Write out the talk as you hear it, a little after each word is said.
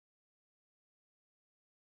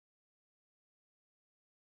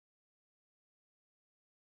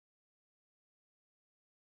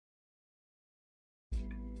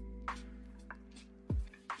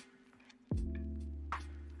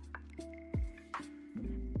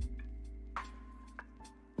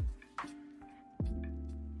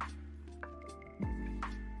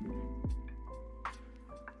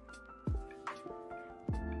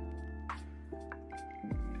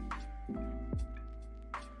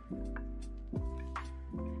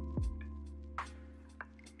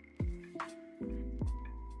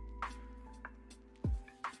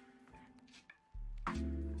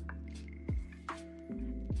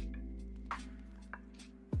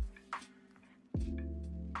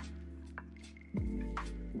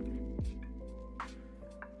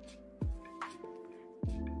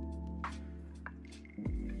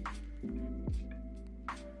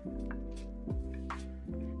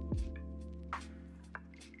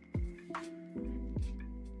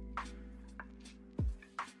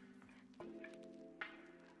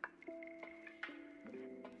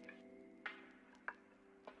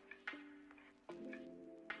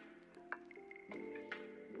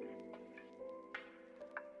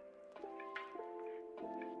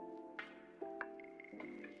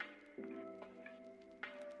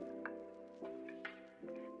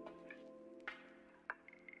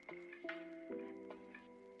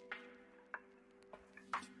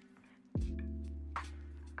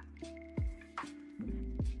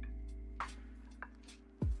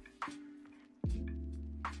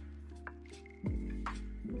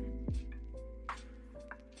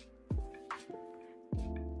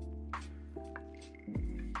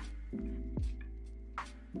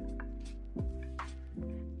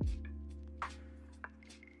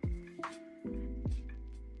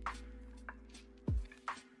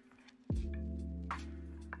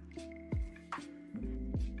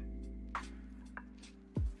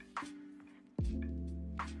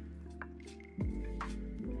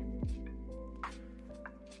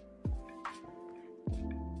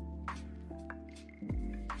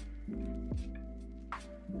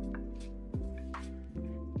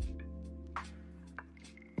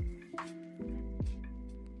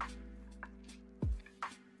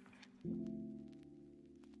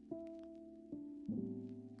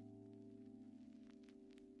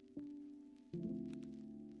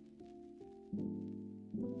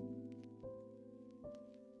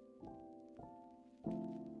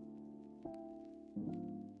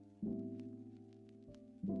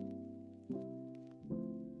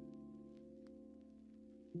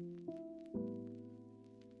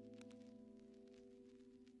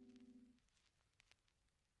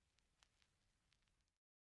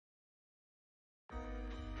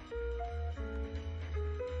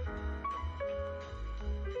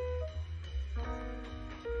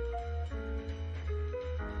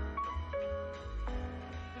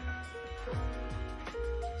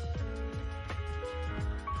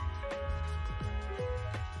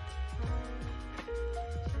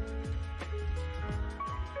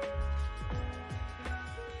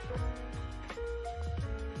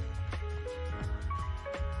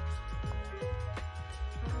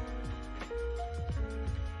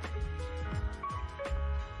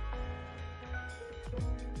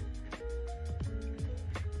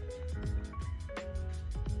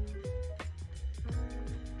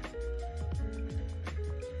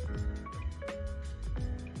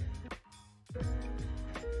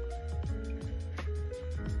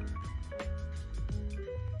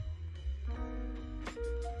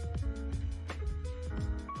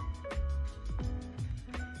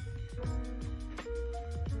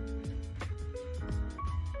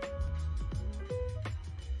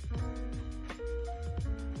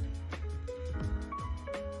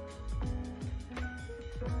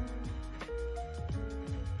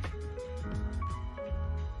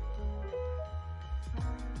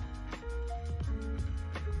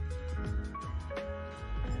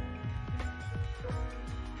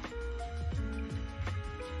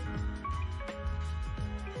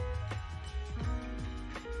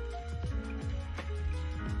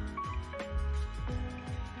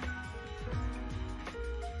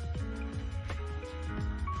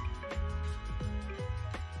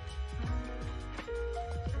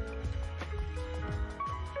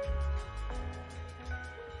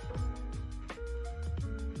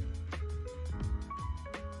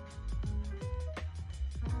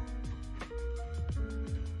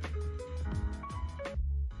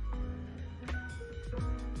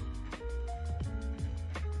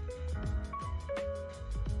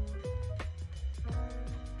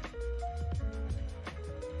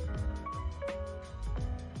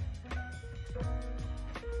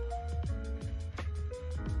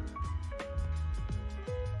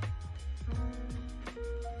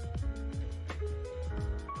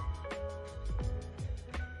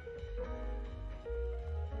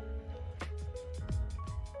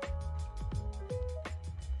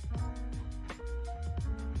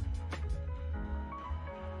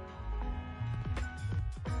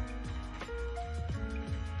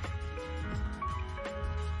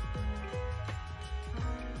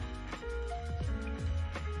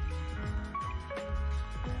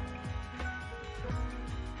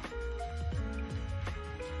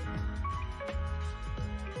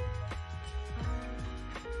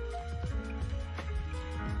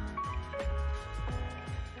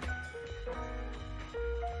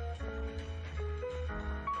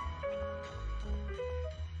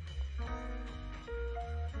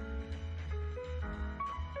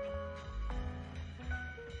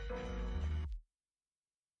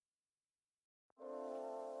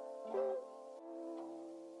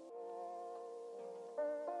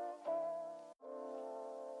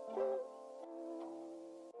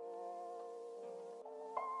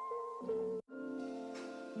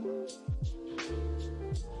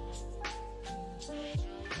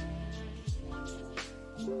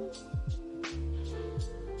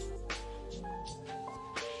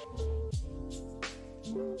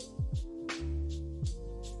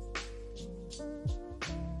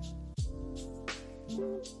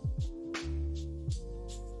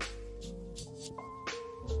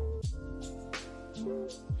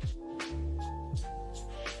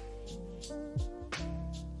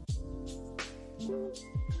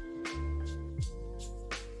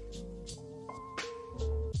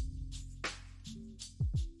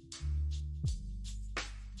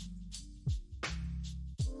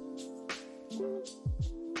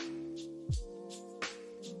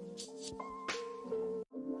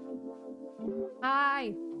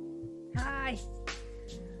Hi. Hi.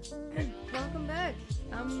 Welcome back.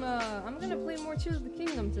 I'm gonna play more Tears of the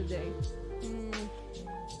Kingdom today.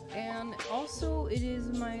 And also it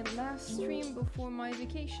is my last stream before my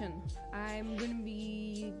vacation. I'm gonna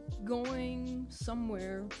be going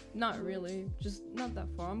somewhere. Not really, just not that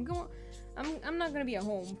far. I'm not gonna be at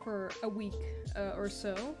home for a week or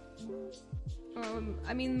so.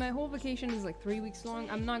 I mean, my whole vacation is like 3 weeks long.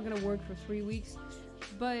 I'm not gonna work for 3 weeks.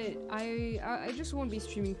 But I just won't be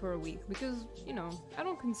streaming for a week because, you know, I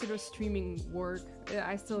don't consider streaming work.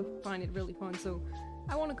 I still find it really fun, so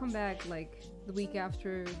I want to come back like the week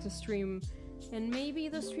after to stream, and maybe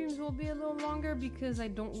the streams will be a little longer because I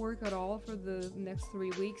don't work at all for the next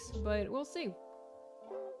 3 weeks, but we'll see.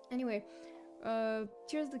 Anyway,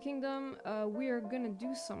 Tears of the Kingdom, we are gonna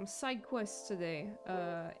do some side quests today,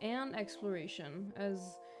 and exploration,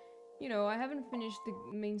 as you know, I haven't finished the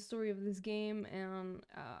main story of this game, and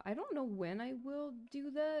I don't know when I will do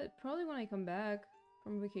that. Probably when I come back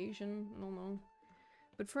from vacation, I don't know.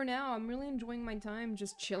 But for now, I'm really enjoying my time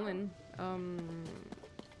just chilling,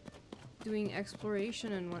 doing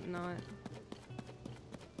exploration and whatnot.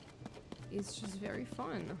 It's just very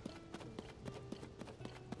fun.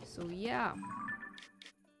 So yeah.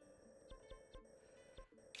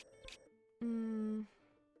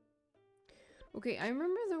 Okay, I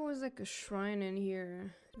remember there was like a shrine in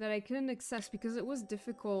here that I couldn't access because it was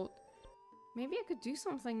difficult. Maybe I could do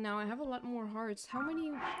something now. I have a lot more hearts. How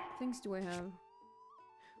many things do I have?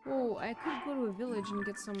 Oh, I could go to a village and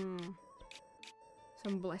get some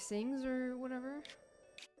blessings or whatever.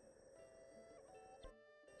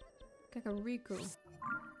 Kakariko.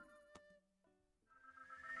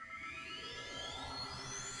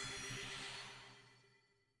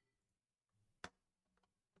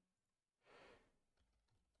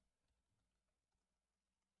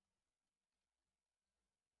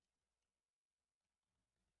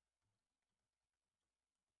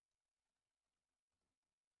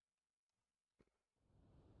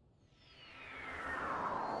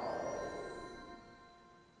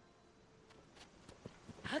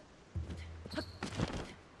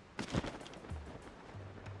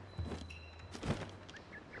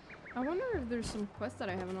 I wonder if there's some quests that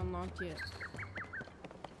I haven't unlocked yet.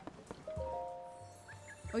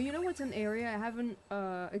 Oh, you know what's an area I haven't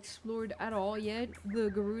explored at all yet? The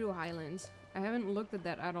Gerudo Highlands. I haven't looked at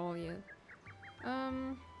that at all yet.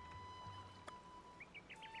 I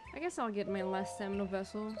guess I'll get my last stamina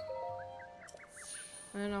vessel.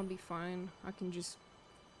 And I'll be fine. I can just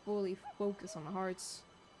fully focus on the hearts.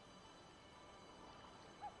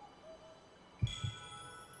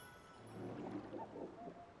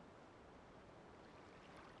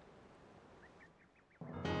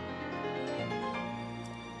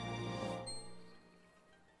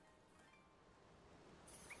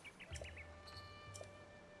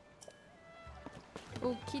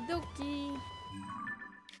 Okie dokie.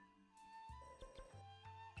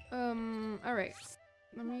 Alright.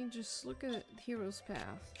 Let me just look at Hero's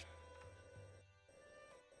Path.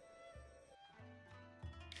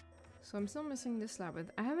 So I'm still missing this labyrinth.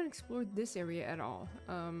 I haven't explored this area at all.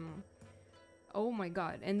 Oh my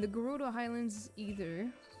god. And the Gerudo Highlands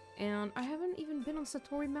either. And I haven't even been on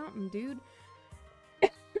Satori Mountain, dude.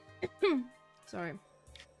 Sorry.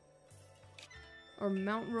 Or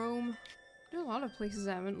Mount Rome. There are a lot of places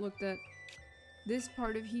I haven't looked at. This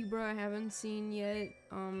part of Hebra I haven't seen yet.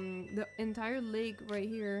 The entire lake right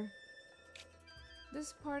here.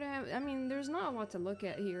 This part I mean, there's not a lot to look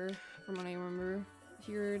at here, from what I remember.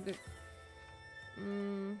 Here, the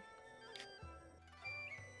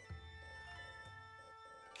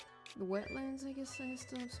wetlands, I guess I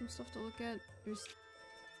still have some stuff to look at. There's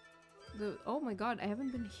the, oh my god, I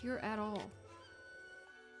haven't been here at all.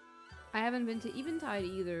 I haven't been to Eventide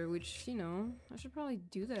either, which, you know, I should probably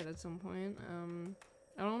do that at some point.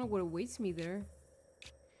 I don't know what awaits me there.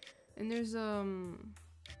 And there's, oh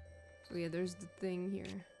yeah, there's the thing here.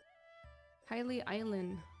 Hylia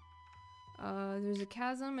Island. There's a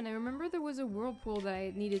chasm, and I remember there was a whirlpool that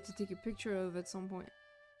I needed to take a picture of at some point.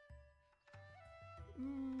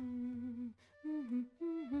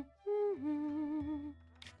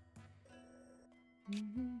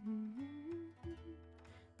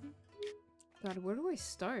 God, where do I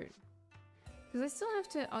start? Because I still have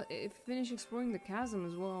to finish exploring the chasm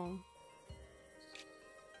as well.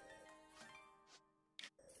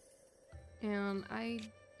 And I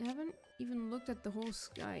haven't even looked at the whole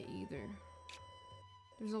sky either.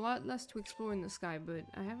 There's a lot less to explore in the sky, but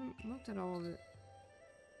I haven't looked at all of it.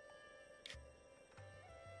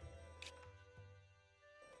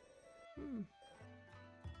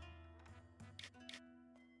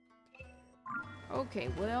 Okay,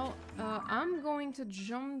 well, I'm going to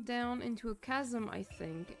jump down into a chasm, I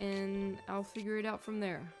think, and I'll figure it out from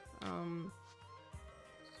there.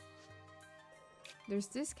 There's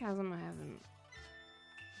this chasm I haven't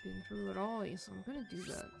been through at all, so I'm gonna do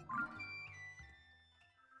that.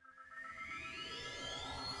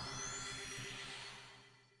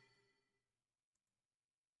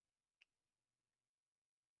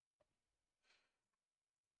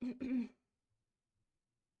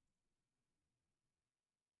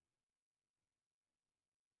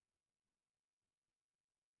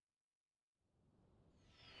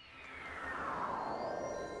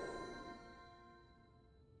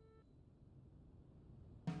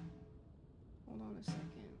 Hold on a second.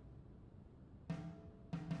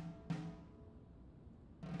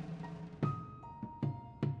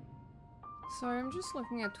 Sorry, I'm just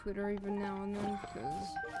looking at Twitter even now and then because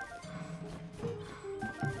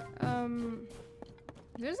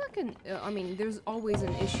there's like an I mean, there's always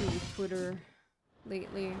an issue with Twitter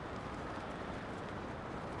lately.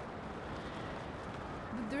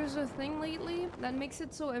 But there's a thing lately that makes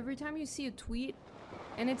it so every time you see a tweet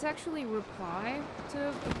and it's actually a reply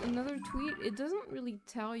to another tweet, it doesn't really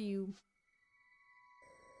tell you.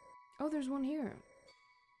 Oh, there's one here.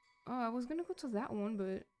 Oh, I was gonna go to that one,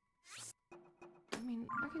 but I mean,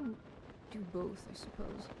 I can do both, I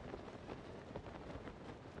suppose.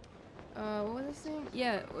 What was I saying?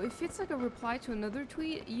 Yeah, if it's like a reply to another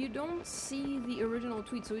tweet, you don't see the original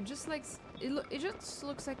tweet, so it just like it just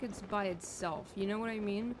looks like it's by itself. You know what I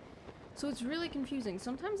mean? So it's really confusing.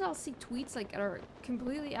 Sometimes I'll see tweets like are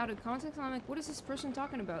completely out of context, and I'm like, what is this person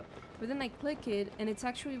talking about? But then I click it, and it's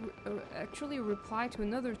actually a reply to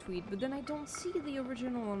another tweet. But then I don't see the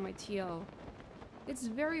original on my TL. It's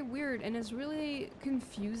very weird, and it's really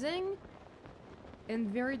confusing and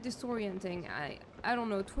very disorienting. I don't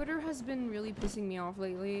know. Twitter has been really pissing me off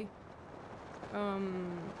lately.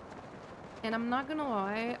 And I'm not gonna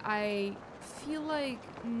lie, I feel like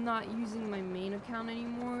not using my main account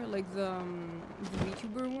anymore, like the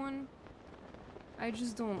YouTuber one. I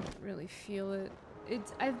just don't really feel it.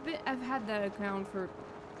 I've had that account for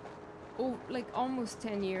like almost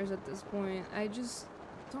 10 years at this point. I just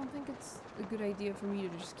don't think it's a good idea for me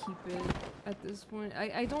to just keep it at this point.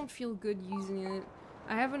 I don't feel good using it.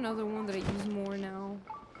 I have another one that I use more now.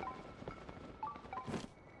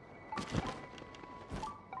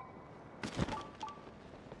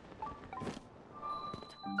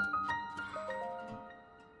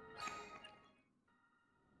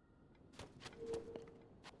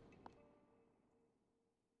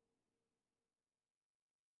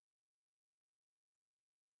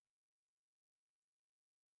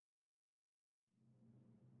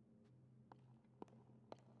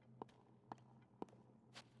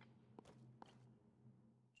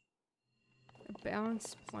 A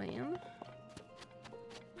balanced plan.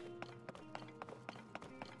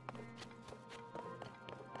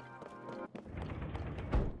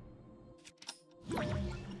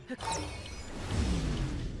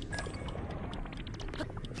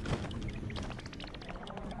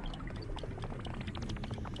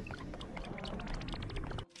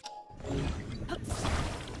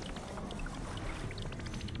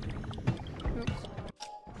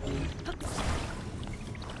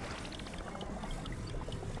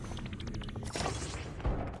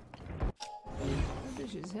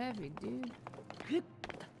 Is heavy, dude.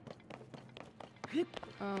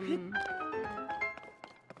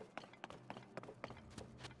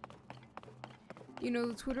 You know,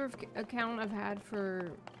 the Twitter account I've had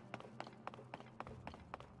for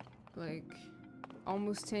like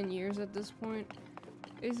almost 10 years at this point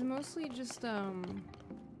is mostly just a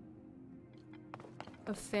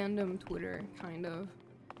fandom Twitter, kind of.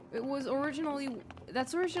 It was originally...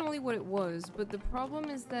 That's originally what it was, but the problem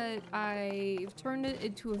is that I've turned it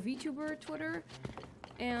into a VTuber Twitter,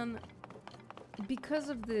 and because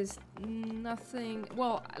of this, nothing...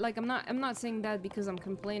 Well, like, I'm not saying that because I'm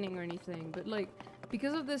complaining or anything, but, like,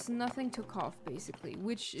 because of this, nothing took off, basically,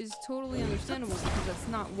 which is totally understandable, because that's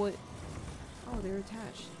not what... Oh, they're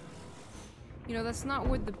attached. You know, that's not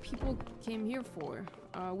what the people came here for,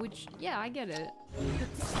 which, yeah, I get it.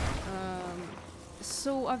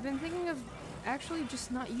 So I've been thinking of actually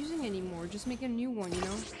just not using anymore, just make a new one, you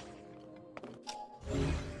know?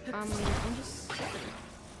 I'm just sick of it.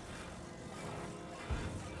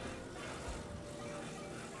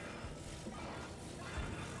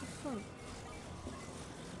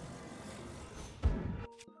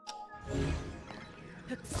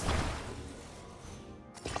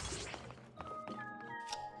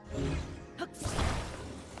 What the fuck?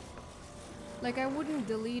 Like, I wouldn't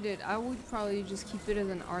delete it, I would probably just keep it as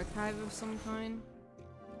an archive of some kind.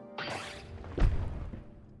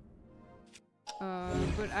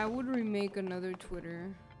 But I would remake another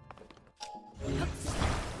Twitter.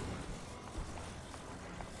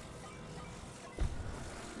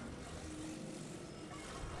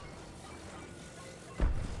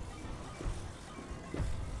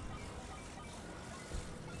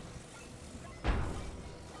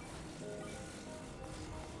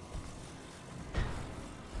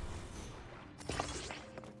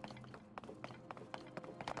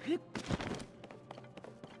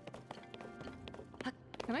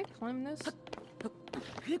 Can I climb this?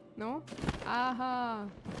 No? Aha!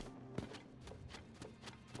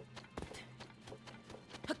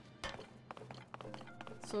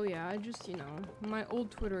 So yeah, I just, you know, my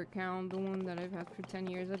old Twitter account, the one that I've had for 10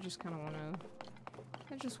 years, I just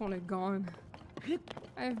want it gone.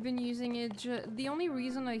 I've been using it the only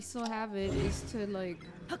reason I still have it is to, like,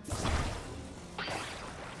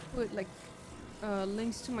 put, like,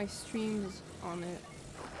 links to my streams on it.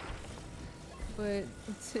 But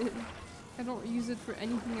that's it. I don't use it for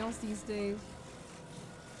anything else these days.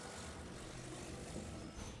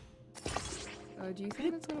 Do you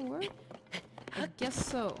think that's gonna work? I guess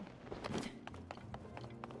so.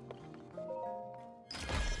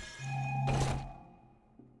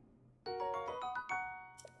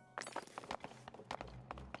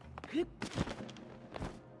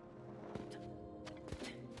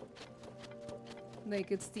 Like,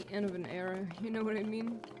 it's the end of an era, you know what I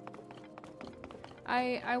mean?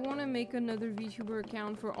 I want to make another VTuber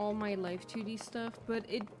account for all my Live 2D stuff, but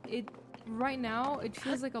it right now, it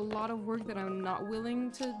feels like a lot of work that I'm not willing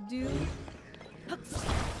to do.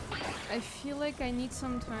 I feel like I need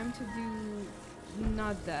some time to do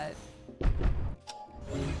not that.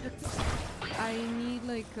 I need,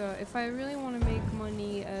 like, if I really want to make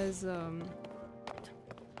money as a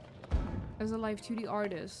Live 2D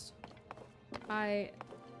artist, I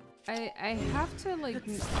have to, like,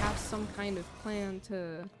 have some kind of plan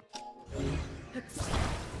to,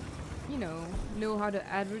 you know how to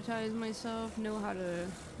advertise myself, know how to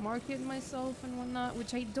market myself and whatnot,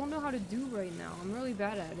 which I don't know how to do right now. I'm really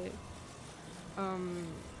bad at it.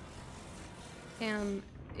 And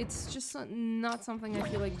it's just not something I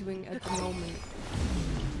feel like doing at the moment.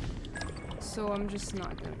 So I'm just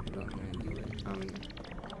not gonna do it.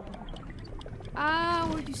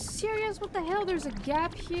 Are you serious? What the hell? There's a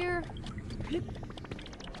gap here?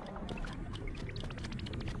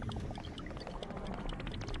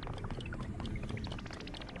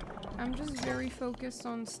 I'm just very focused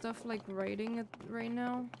on stuff like writing right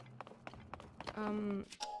now.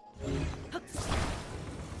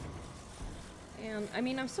 And I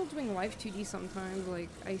mean, I'm still doing Live 2D sometimes, like,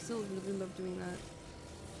 I still really love doing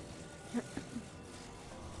that.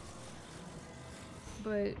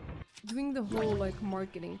 But doing the whole, like,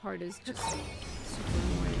 marketing part is just super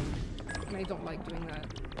annoying, and I don't like doing that.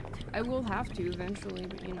 I will have to eventually,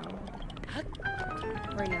 but you know,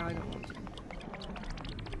 right now I don't want to.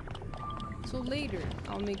 So later,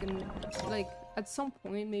 I'll make like, at some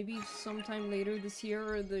point, maybe sometime later this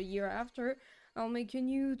year or the year after, I'll make a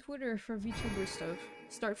new Twitter for VTuber stuff.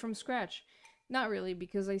 Start from scratch. Not really,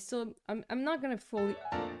 because I'm not gonna fully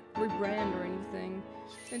rebrand or anything.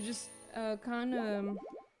 I just, kinda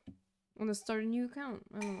wanna start a new account.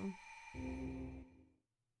 I don't know.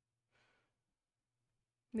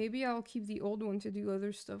 Maybe I'll keep the old one to do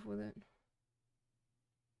other stuff with it.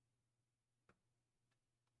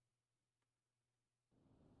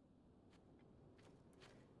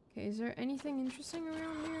 Okay, is there anything interesting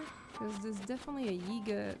around here? Because there's definitely a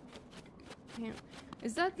Yiga camp.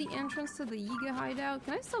 Is that the entrance to the Yiga hideout?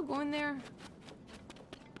 Can I still go in there?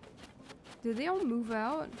 Did they all move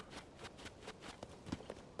out?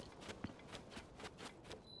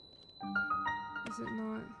 Is it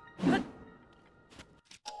not?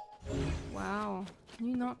 Wow. Can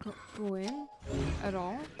you not go in at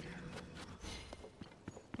all?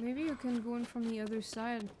 Maybe you can go in from the other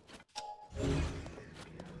side.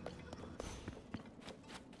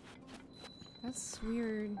 That's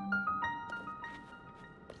weird.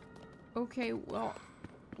 Okay, well...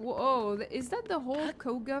 Whoa, is that the hole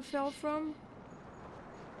Koga fell from?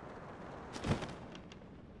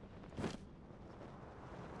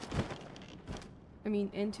 I mean,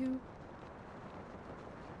 into?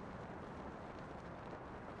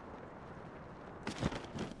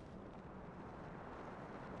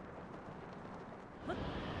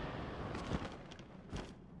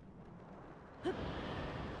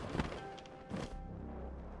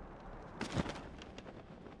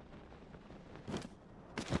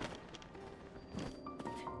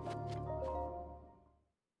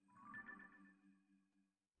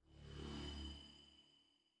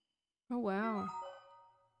 Oh wow.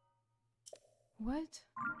 What?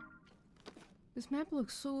 This map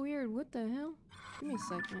looks so weird. What the hell? Give me a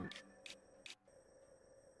second.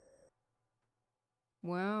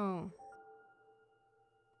 Wow.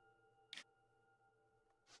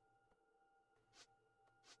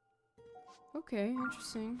 Okay,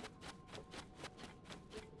 interesting.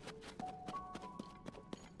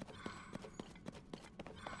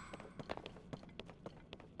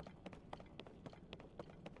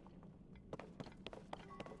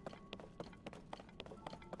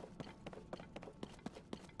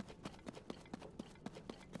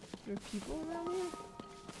 There are people around here?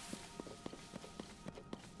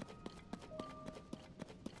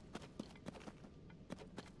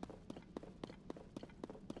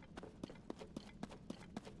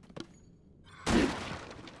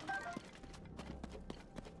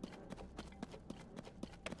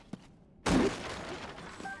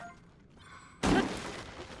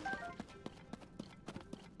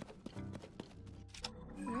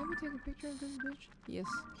 Did I ever take a picture of this bitch? Yes.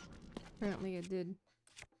 Apparently I did.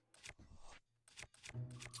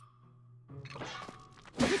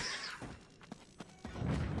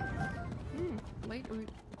 Light root.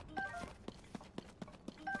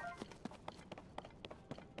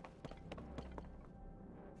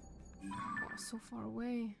 Oh, so far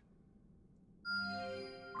away.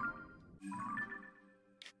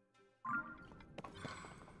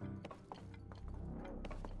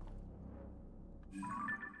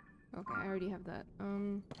 Okay, I already have that.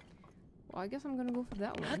 Well, I guess I'm gonna go for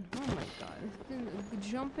that one. Oh my god.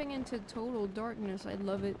 Jumping into total darkness, I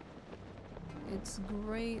love it. It's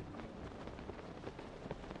great.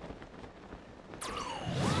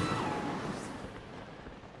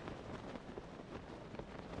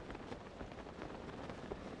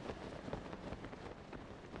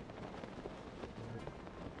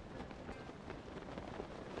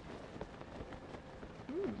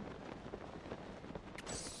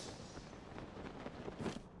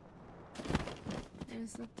 What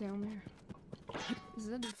is that down there? Is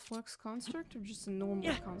that a flux construct or just a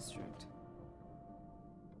normal construct?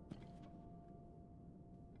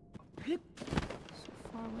 So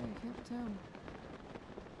far away, I can't tell.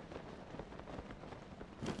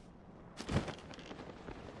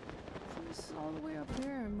 This is all the way up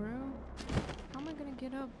there, bro. How am I gonna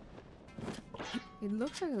get up? It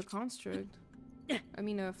looks like a construct. I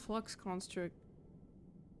mean, a flux construct.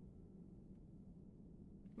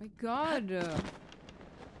 My god!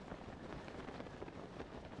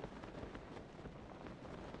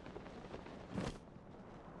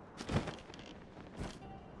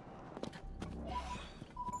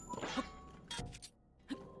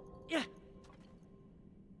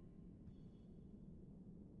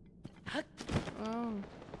 Oh.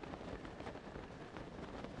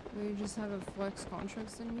 We just have a flex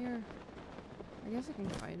contracts in here. I guess I can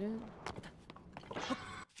fight it.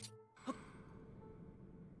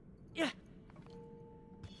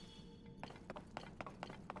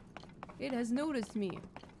 It has noticed me.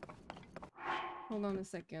 Hold on a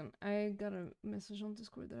second. I got a message on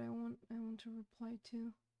Discord that I want to reply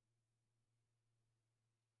to.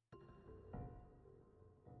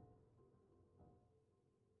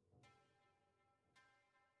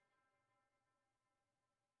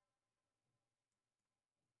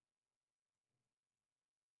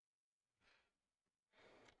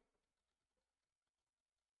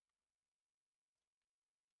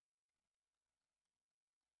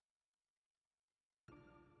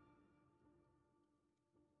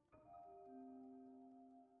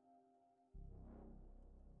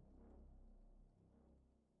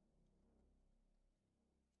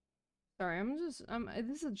 Sorry,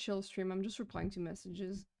 this is a chill stream. I'm just replying to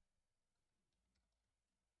messages.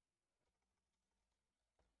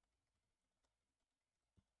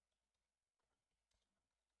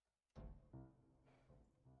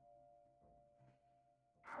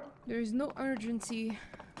 There is no urgency.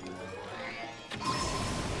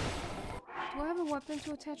 Do I have a weapon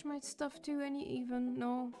to attach my stuff to? Any even?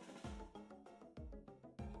 No.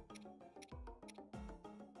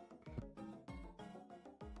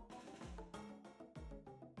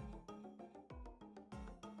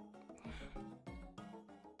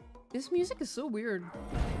 This music is so weird.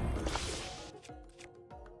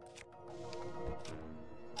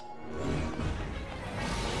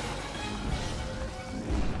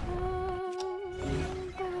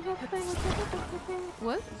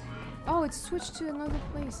 What? Oh, it's switched to another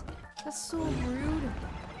place. That's so rude.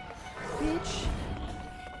 Bitch.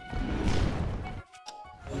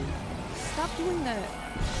 Stop doing that.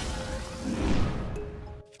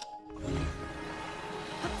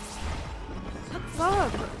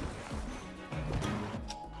 Fuck.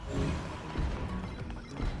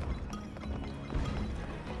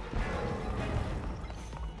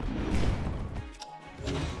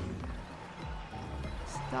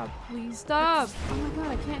 Stop, please stop! Oh my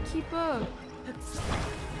god, I can't keep up!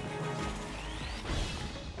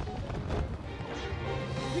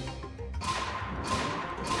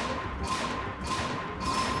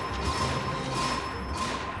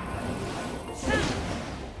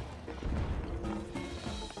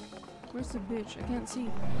 Where's the bitch? I can't see.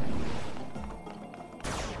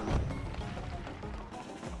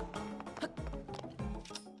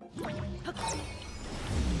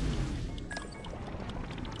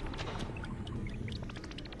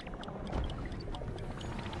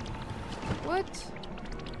 What?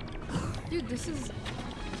 Dude, this is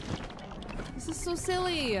so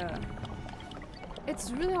silly.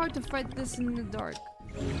 It's really hard to fight this in the dark.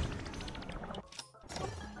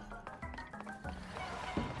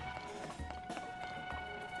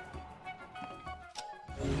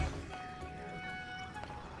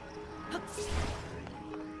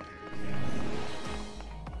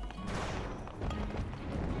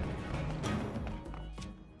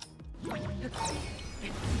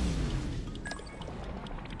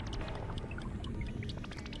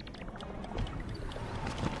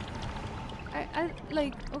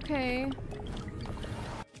 Like, okay.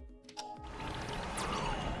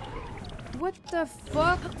 What the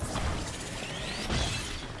fuck?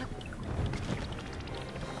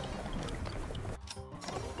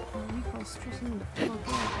 Recall stressing the fuck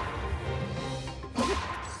out.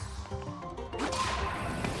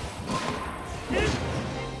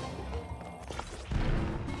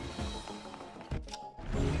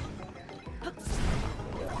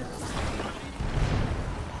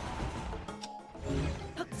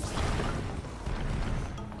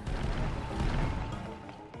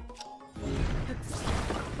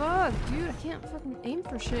 Fuck, dude, I can't fucking aim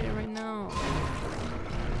for shit right now.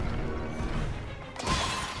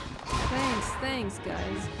 Thanks,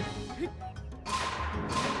 guys.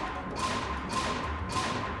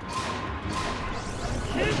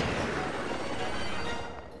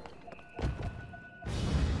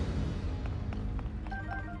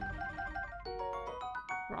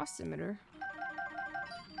 Frost emitter?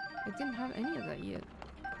 I didn't have any of that yet.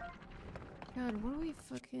 God, what do we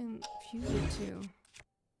fucking fuse it to?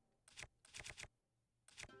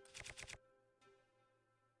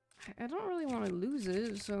 I don't really want to lose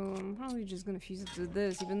it, so I'm probably just gonna fuse it to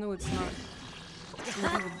this, even though it's not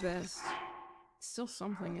the best. It's still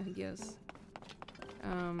something, I guess.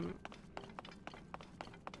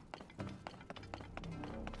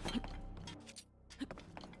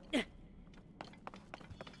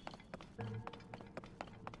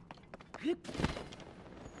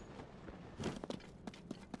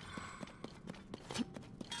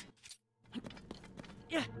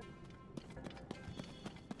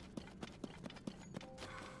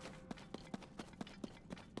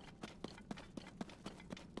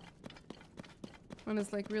 When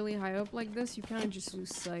it's like really high up like this, you kind of just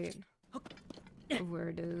lose sight of where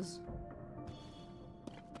it is.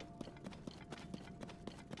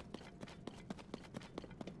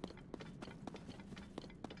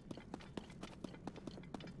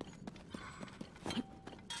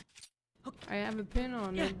 I have a pin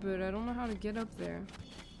on it, but I don't know how to get up there.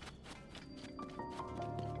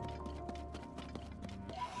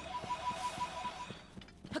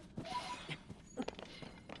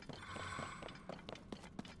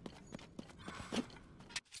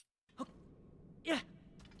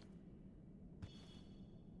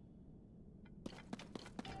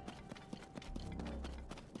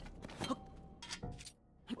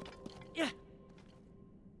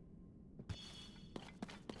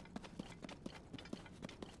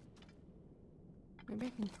 Maybe I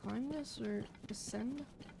can climb this or ascend?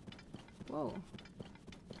 Whoa.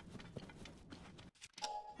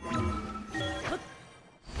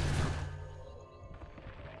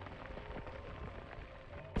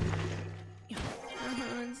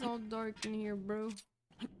 dark in here, bro.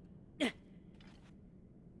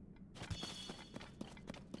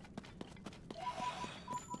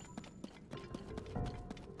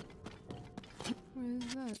 What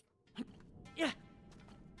is that?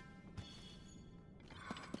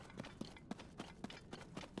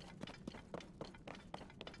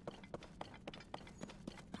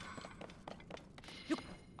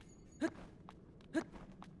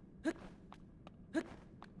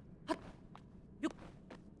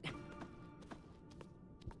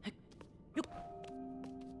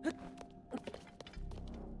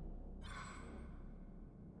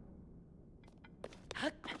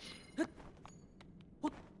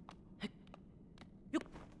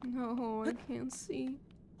 No, I can't see.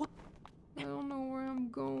 I don't know where I'm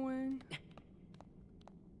going.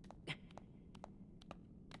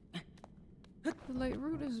 The light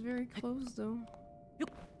route is very close, though.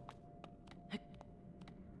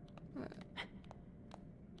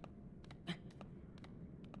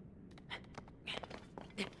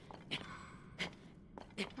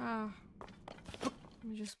 Let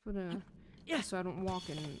me just put a... so I don't walk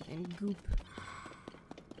in goop.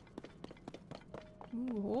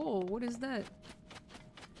 Ooh, oh, what is that?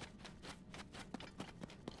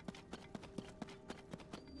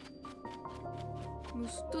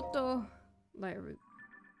 Mistylotl light route.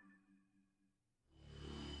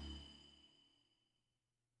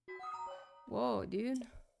 Whoa, dude.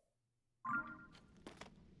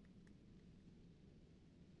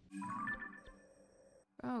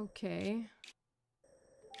 Okay.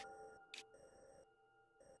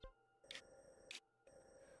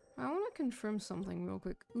 I want to confirm something real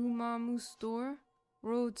quick. Umamu store?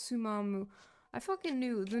 Road Sumamu. I fucking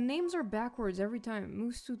knew. The names are backwards every time.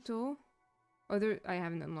 Mistylotl. Oh, there. I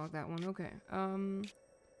haven't unlocked that one. Okay.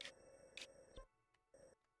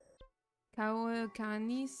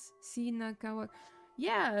 Kawakanis Sinakawa.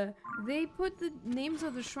 Yeah, they put the names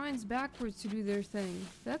of the shrines backwards to do their thing.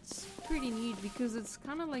 That's pretty neat because it's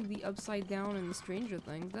kind of like the upside down in Stranger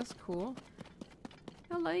Things. That's cool.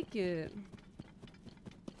 I like it.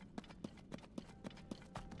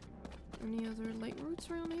 Any other light routes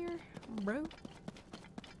around here, bro?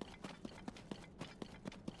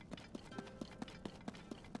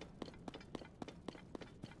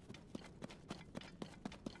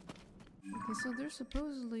 Okay, so there's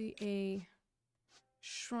supposedly a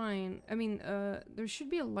shrine. I mean, there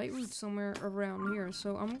should be a light route somewhere around here,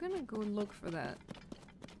 so I'm gonna go look for that.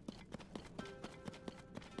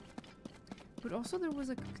 But also there was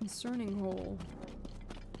a concerning hole.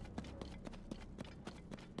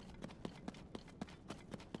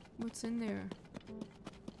 What's in there?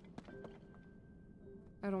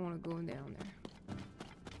 I don't want to go down there.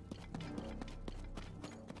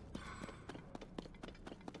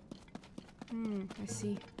 I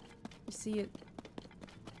see. I see it.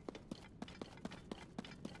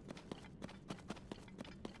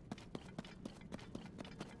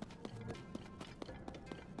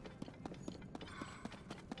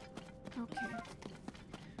 Okay.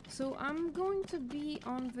 So I'm going to be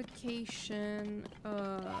on vacation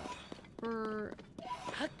for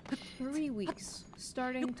 3 weeks,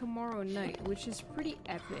 starting tomorrow night, which is pretty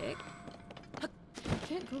epic. I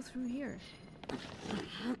can't go through here.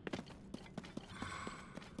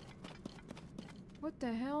 What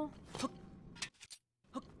the hell?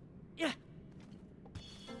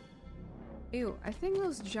 Ew, I think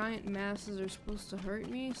those giant masses are supposed to hurt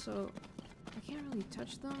me, so I can't really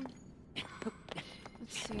touch them.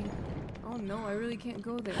 Let's see. Oh no, I really can't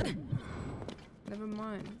go there. Never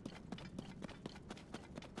mind.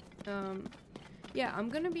 Yeah, I'm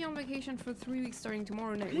gonna be on vacation for 3 weeks starting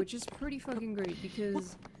tomorrow night, which is pretty fucking great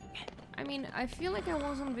because, I mean, I feel like I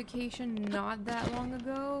was on vacation not that long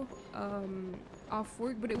ago, off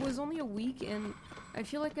work, but it was only a week and I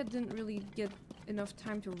feel like I didn't really get enough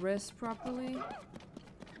time to rest properly.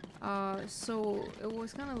 So it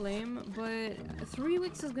was kind of lame, but 3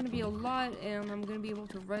 weeks is gonna be a lot and I'm gonna be able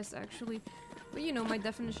to rest actually. But you know, my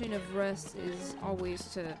definition of rest is always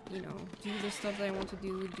to, you know, do the stuff that I want to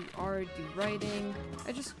do art, do writing.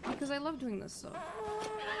 Because I love doing this stuff.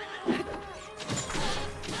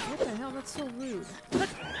 What the hell? That's so rude.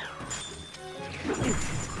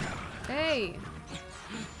 Hey!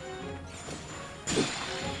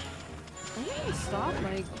 Can you stop,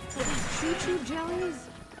 like, choo-choo jellies?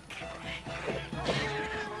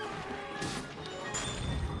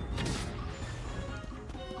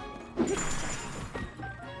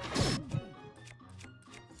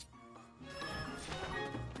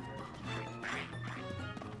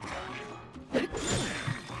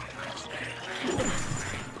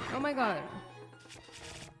 Oh my god.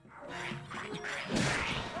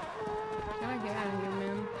 Gotta get out of here,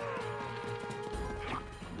 man.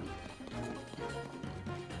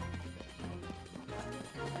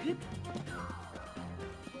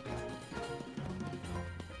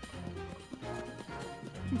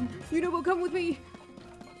 Mutable, come with me!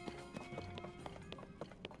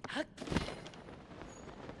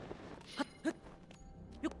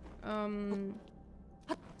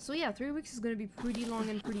 So yeah, 3 weeks is gonna be pretty long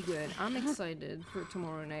and pretty good. I'm excited for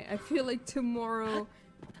tomorrow night. I feel like tomorrow,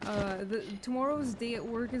 tomorrow's day at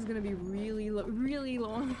work is gonna be really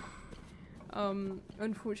long.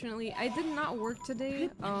 Unfortunately, I did not work today,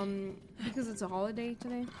 because it's a holiday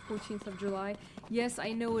today, 14th of July. Yes,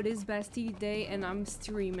 I know it is Bastille Day and I'm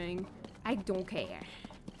streaming. I don't care.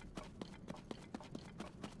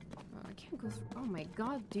 I can't go through- oh my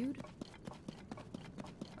god, dude.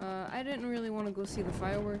 I didn't really want to go see the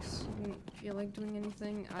fireworks. I didn't feel like doing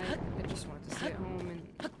anything. I just wanted to stay at home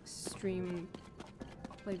and stream and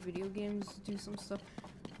play video games, do some stuff.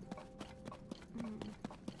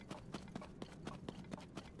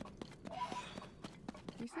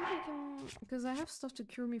 You think I can... because I have stuff to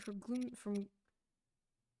cure me for gloom... from...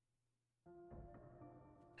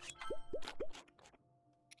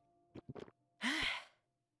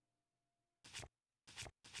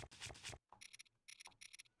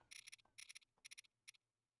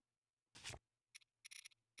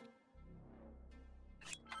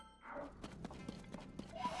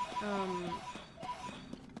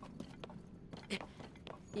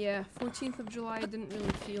 yeah, 14th of July, I didn't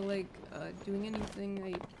really feel like doing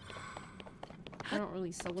anything. I don't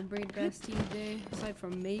really celebrate Bastille Day, aside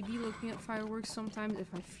from maybe looking at fireworks sometimes if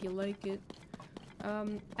I feel like it.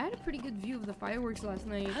 I had a pretty good view of the fireworks last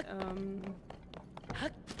night,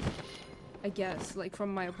 I guess, like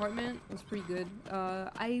from my apartment. It was pretty good.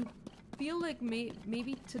 I feel like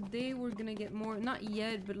maybe today we're gonna get more, not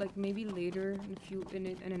yet, but like maybe later, in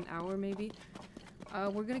an hour maybe.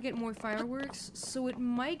 We're gonna get more fireworks, so it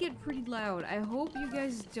might get pretty loud. I hope you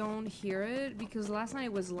guys don't hear it, because last night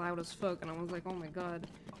it was loud as fuck, and I was like, oh my god.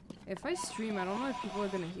 If I stream, I don't know if people are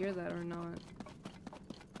gonna hear that or not.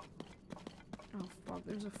 Oh fuck,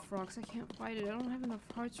 there's a frog, so I can't fight it. I don't have enough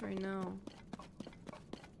hearts right now.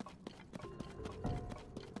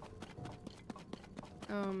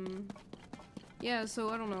 Yeah, so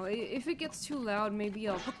I don't know. If it gets too loud, maybe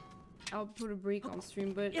I'll put a break on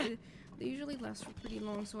stream, but they usually last for pretty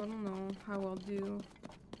long, so I don't know how I'll do.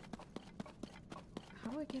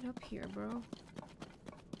 How do I get up here, bro?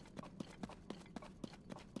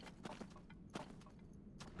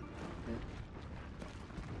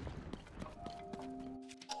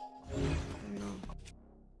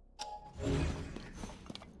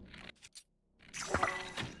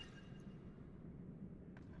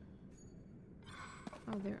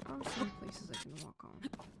 Oh, there are some places I can walk on.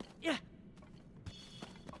 Yeah.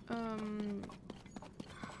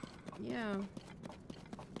 Yeah.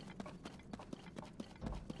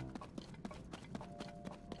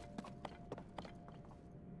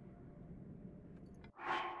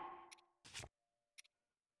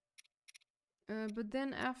 But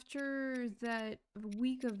then after that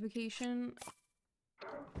week of vacation,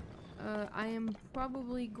 I am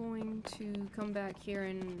probably going to come back here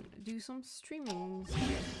and do some streamings.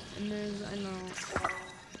 And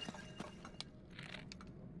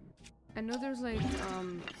I know there's like,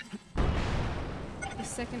 the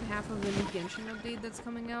second half of the new Genshin update that's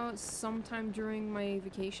coming out sometime during my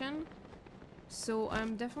vacation. So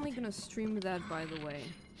I'm definitely gonna stream that, by the way.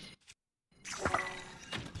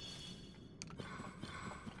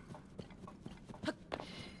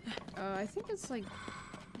 I think it's like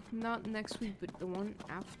not next week, but the one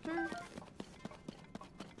after?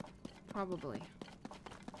 Probably.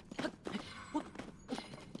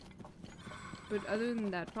 But other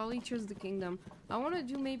than that, probably Tears of the Kingdom. I want to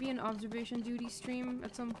do maybe an observation duty stream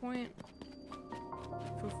at some point.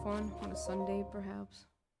 For fun, on a Sunday, perhaps.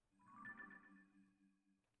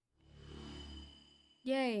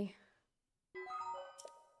 Yay!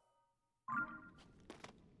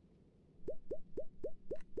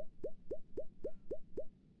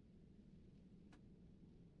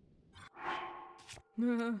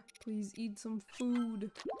 Please eat some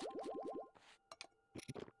food.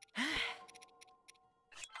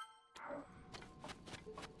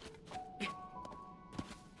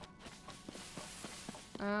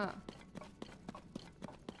 Ah.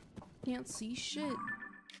 Can't see shit.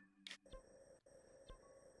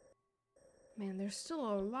 Man, there's still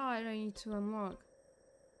a lot I need to unlock.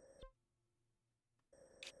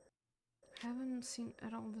 Haven't seen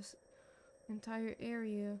at all this entire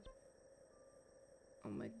area. Oh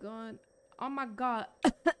my god. Oh my god.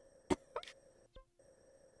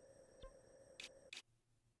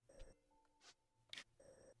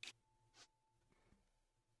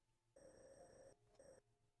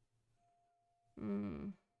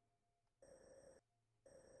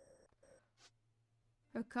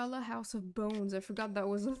 Akala House of Bones. I forgot that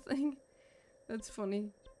was a thing. That's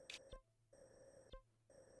funny.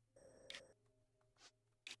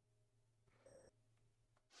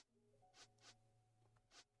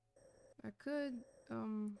 I could,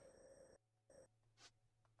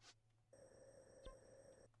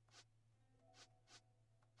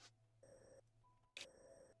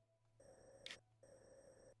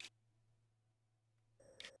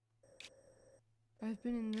 I've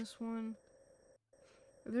been in this one.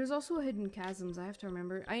 There's also hidden chasms, I have to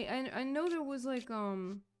remember. I know there was like,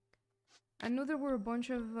 I know there were a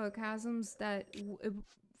bunch of chasms that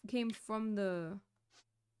came from the...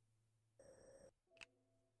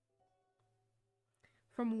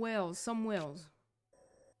 From whales, some whales.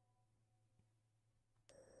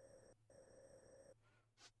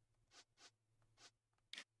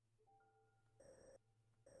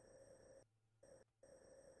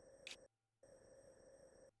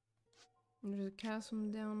 There's a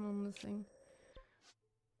chasm down on the thing.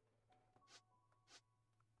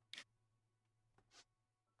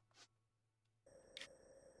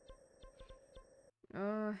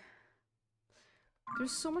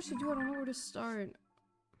 There's so much to do, I don't know where to start.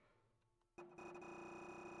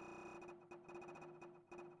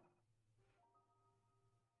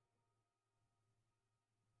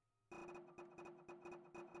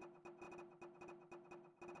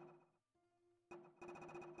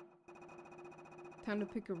 Time to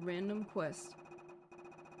pick a random quest.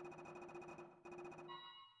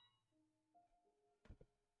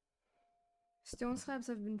 Stone slabs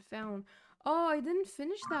have been found. Oh, I didn't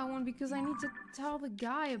finish that one because I need to tell the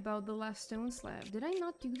guy about the last stone slab. Did I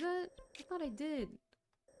not do that? I thought I did.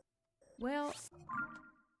 Well,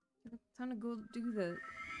 time to go do that.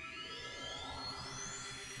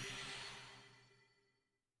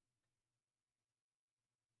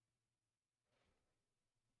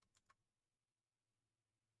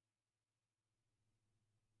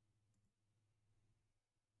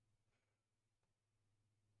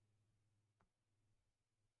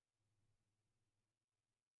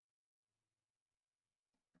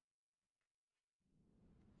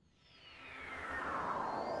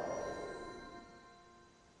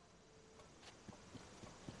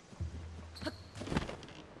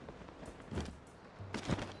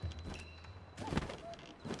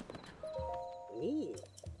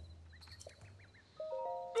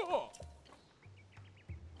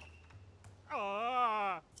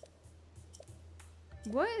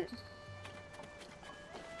 What?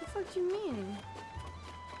 The fuck do you mean?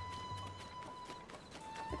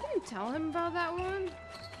 I didn't tell him about that one.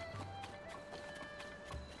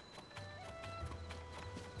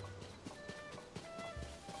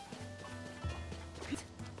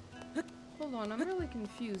 Hold on, I'm really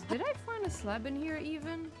confused. Did I find a slab in here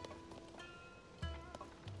even?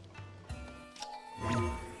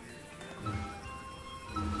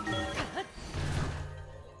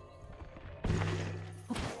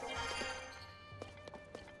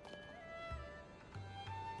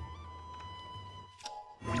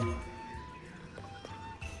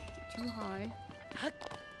 Too high.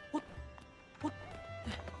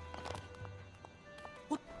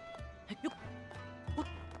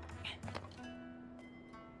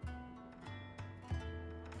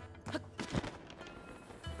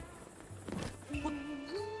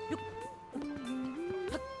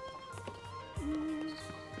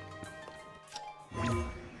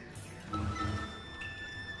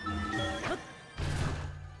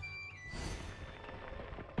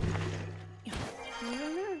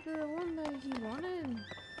 The one that he wanted,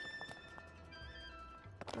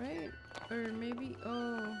 right? Or maybe,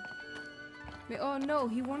 oh no,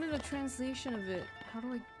 he wanted a translation of it. How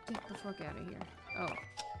do I get the fuck out of here? Oh.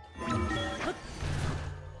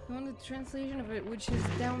 He wanted a translation of it, which is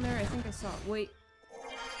down there. I think I saw it. Wait.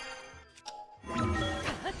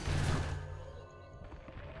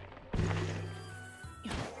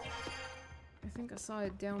 I think I saw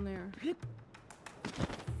it down there.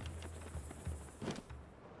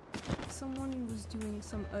 Someone was doing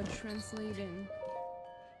some translating.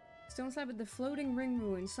 Stone slab at the floating ring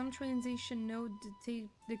ruin. Some translation note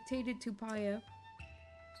dictated to Paya.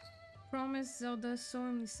 Promise Zelda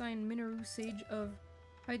solemnly signed Minoru, sage of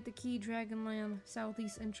hide the key, Dragonland,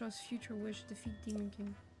 southeast, and trust future wish defeat Demon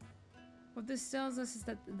King. What this tells us is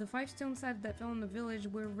that the 5 stone slabs that fell in the village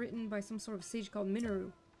were written by some sort of sage called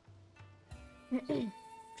Minoru.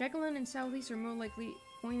 Dragonland and southeast are more likely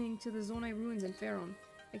pointing to the Zonai ruins in Faron.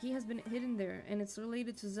 A key has been hidden there, and it's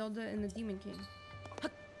related to Zelda and the Demon King.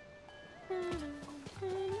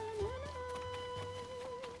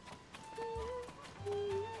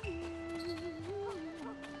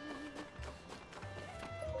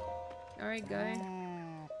 Alright, guy.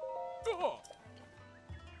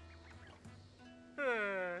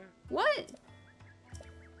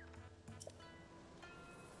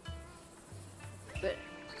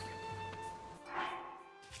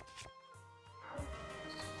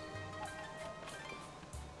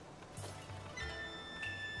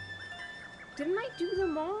 Didn't I do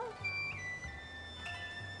them all?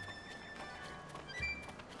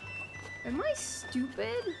 Am I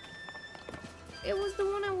stupid? It was the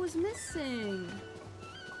one I was missing.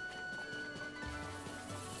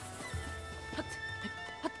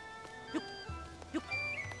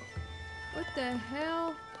 What the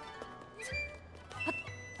hell?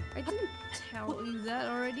 I didn't tell you that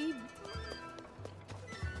already.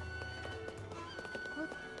 What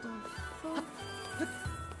the fuck?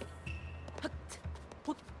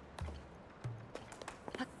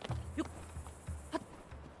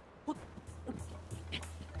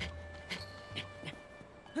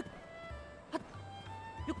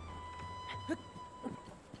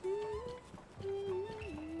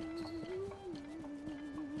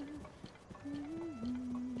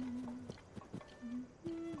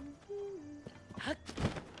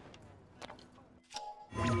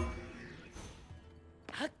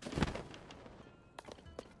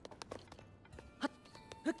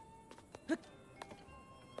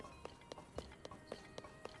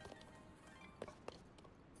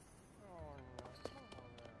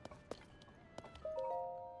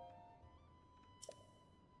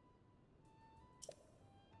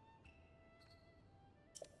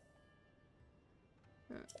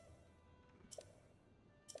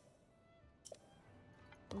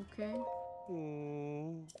 Okay.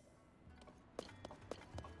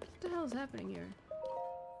 What the hell is happening here?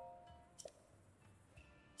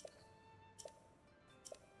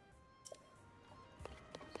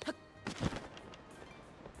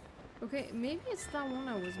 Okay, maybe it's that one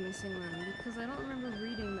I was missing then, because I don't remember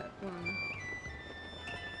reading that one.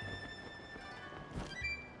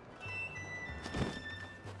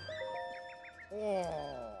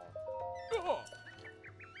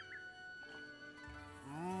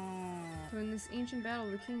 So in this ancient battle,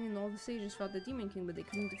 the king and all the sages fought the Demon King, but they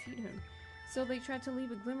couldn't defeat him. So they tried to leave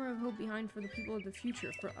a glimmer of hope behind for the people of the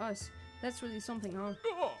future, for us. That's really something, huh?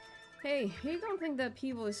 Hey, you don't think that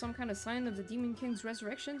people is some kind of sign of the Demon King's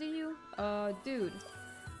resurrection, do you? Dude.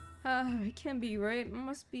 It can't be, right?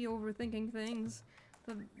 Must be overthinking things.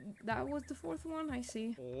 That was the fourth one? I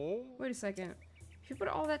see. Wait a second. If you put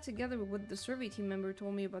all that together with what the survey team member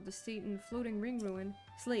told me about the state and the floating ring ruin,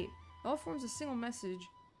 Slate, it all forms a single message.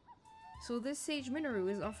 So this Sage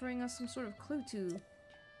Minoru is offering us some sort of clue to...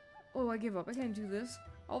 Oh, I give up. I can't do this.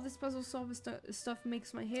 All this puzzle solving stuff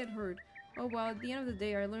makes my head hurt. Oh well, at the end of the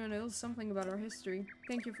day, I learned a little something about our history.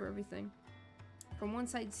 Thank you for everything. From one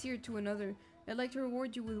side seer to another, I'd like to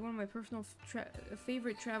reward you with one of my personal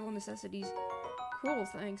favorite travel necessities. Cool,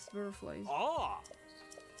 thanks, butterflies.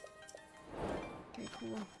 Okay,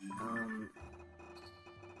 cool.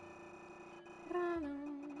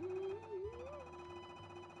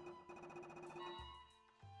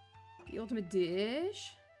 The ultimate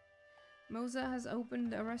dish? Moza has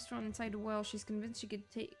opened a restaurant inside the well. She's convinced she could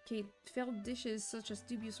take failed dishes such as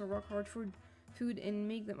dubious or rock hard food and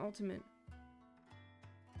make them ultimate.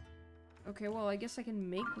 Okay, well, I guess I can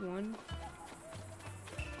make one.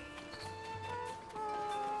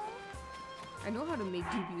 I know how to make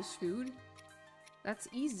dubious food. That's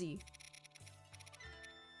easy.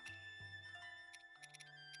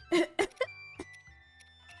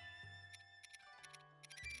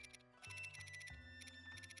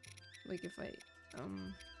 Like if I,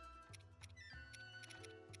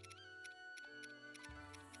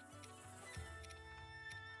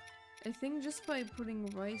 I think just by putting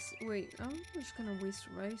rice- wait, I'm just gonna waste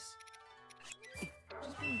rice. Just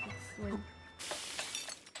gonna put flint.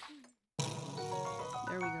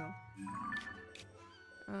 There we go.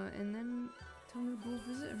 And then tell me to go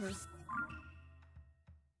visit her.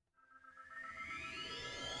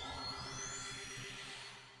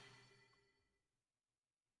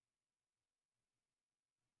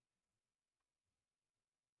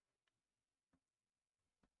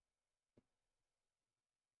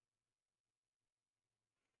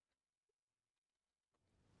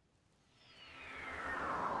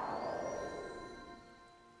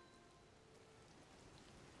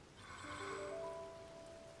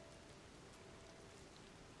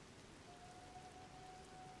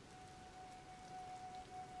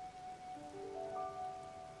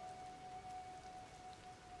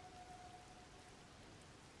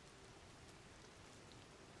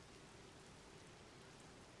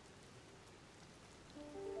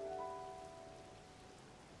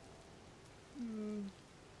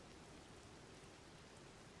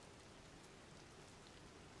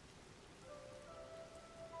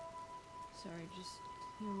 Sorry, just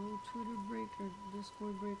a little Twitter break or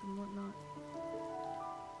Discord break and whatnot.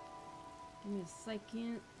 Give me a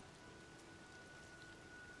second.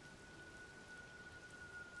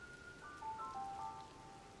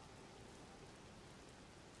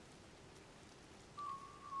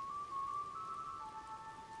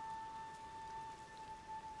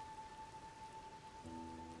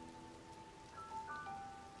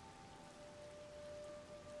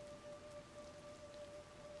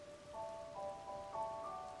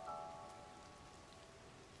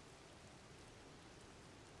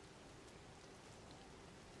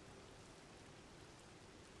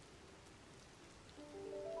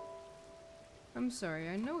 I'm sorry,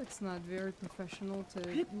 I know it's not very professional to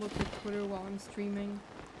look at Twitter while I'm streaming,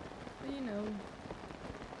 but you know,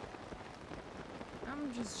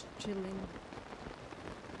 I'm just chilling.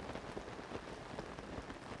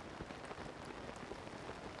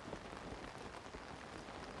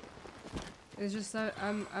 It's just that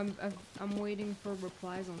I'm waiting for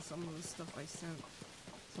replies on some of the stuff I sent,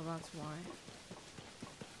 so that's why.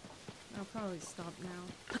 I'll probably stop now.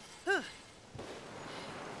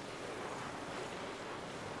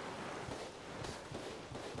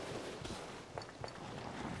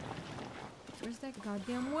 Where's that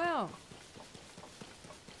goddamn well?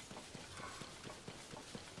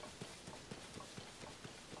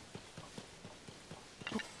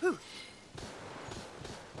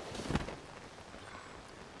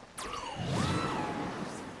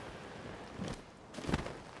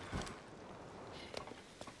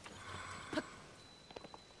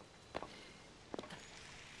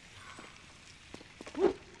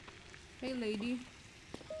 Hey, lady.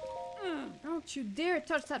 Don't you dare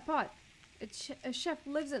touch that pot! A chef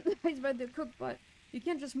lives and dies by the cook pot. You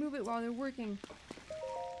can't just move it while they're working.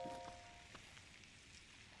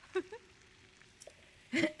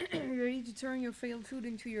 You ready to turn your failed food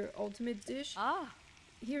into your ultimate dish? Ah.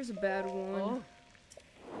 Here's a bad one.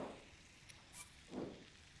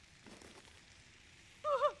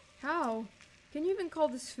 Oh. How? Can you even call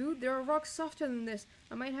this food? There are rocks softer than this.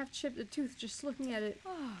 I might have chipped a tooth just looking at it.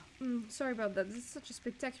 Sorry about that. This is such a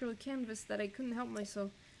spectacular canvas that I couldn't help myself.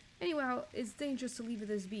 Anyhow, it's dangerous to leave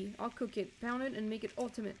it as be. I'll cook it, pound it, and make it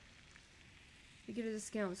ultimate. You get a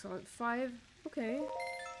discount, so 5. Okay.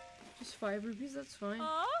 Just 5 rupees, that's fine.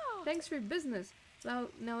 Oh. Thanks for your business. Now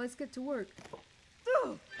let's get to work.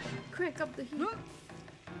 Crank up the heat.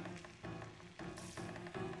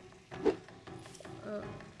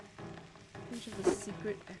 Pinch of the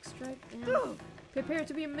secret extract. And prepare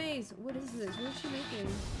to be amazed. What is this? What is she making?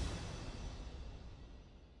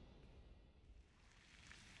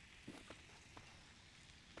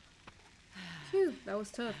 Phew, that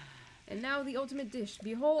was tough. And now the ultimate dish.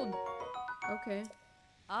 Behold. Okay.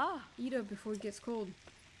 Ah. Eat up before it gets cold.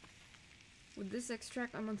 With this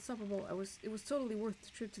extract, I'm unstoppable. It was totally worth the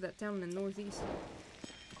trip to that town in the northeast.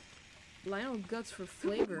 Lionel guts for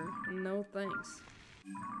flavor? No thanks.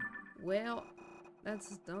 Well,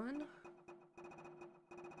 that's done.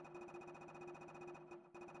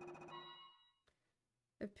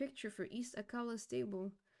 A picture for East Akala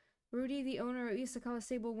Stable. Rudy, the owner of East Akala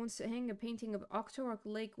Stable, wants to hang a painting of Octorok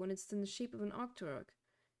Lake when it's in the shape of an Octorok.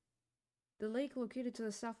 The lake located to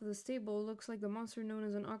the south of the stable looks like the monster known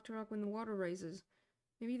as an Octorok when the water rises.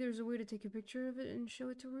 Maybe there's a way to take a picture of it and show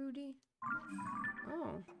it to Rudy?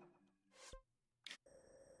 Oh.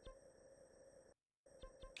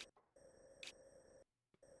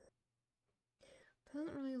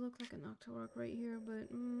 Doesn't really look like an Octorok right here, but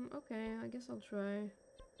okay, I guess I'll try.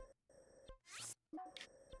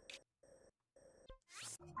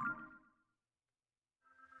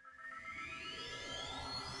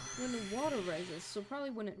 When the water rises, so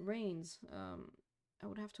probably when it rains. I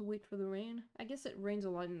would have to wait for the rain. I guess it rains a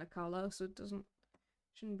lot in Akala, so it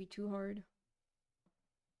shouldn't be too hard.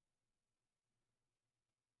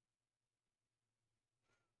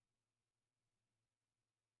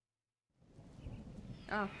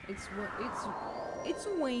 Ah, it's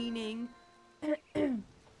waning.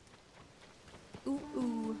 Ooh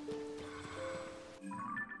ooh.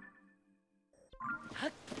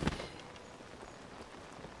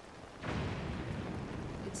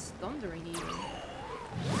 It's thundering even.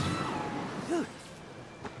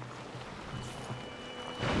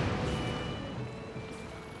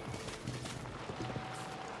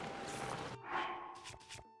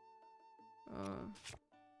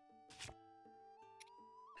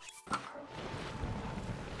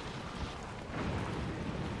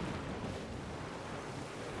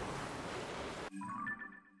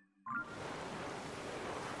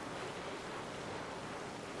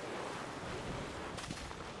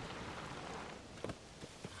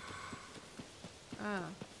 Ah.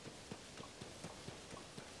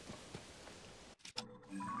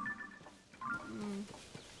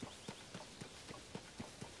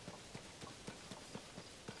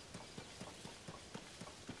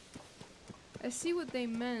 I see what they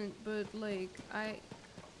meant, but like, I'd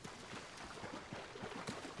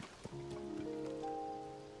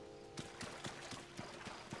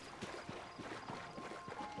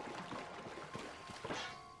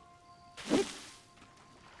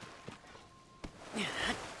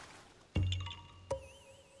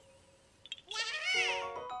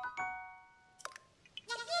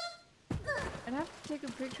have to take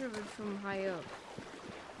a picture of it from high up.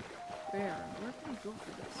 Where can I go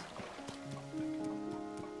for this?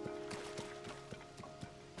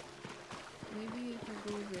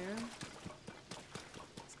 go there.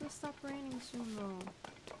 It's gonna stop raining soon though.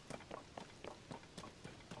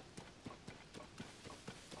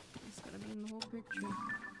 It's gotta be in the whole picture.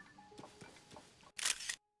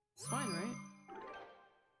 It's fine, right?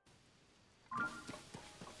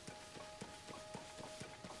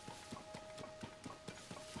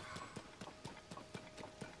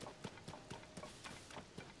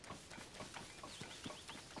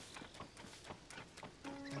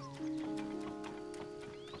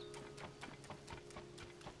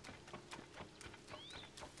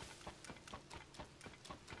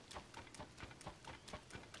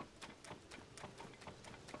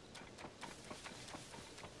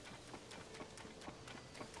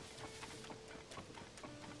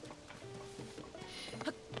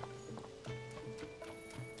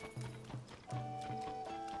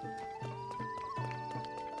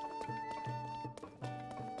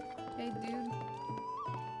 Hey, dude.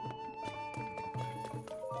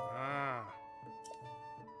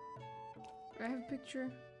 Do I have a picture?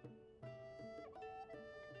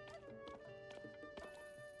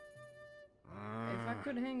 If I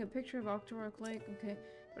could hang a picture of Octorok Lake, okay.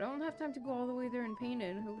 But I don't have time to go all the way there and paint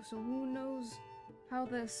it, so who knows how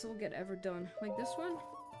this will get ever done. Like this one?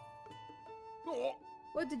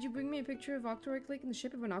 What, did you bring me a picture of Octorok Lake in the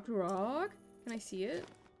shape of an Octorok? Can I see it?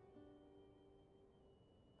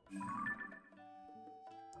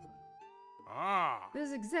 This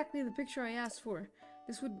is exactly the picture I asked for.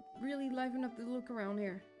 This would really liven up the look around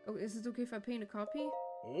here. Oh, is it okay if I paint a copy?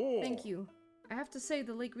 Thank you. I have to say,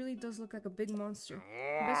 the lake really does look like a big monster.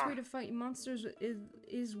 The best way to fight monsters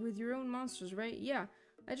is with your own monsters, right? Yeah.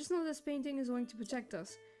 I just know this painting is going to protect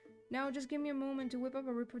us. Now just give me a moment to whip up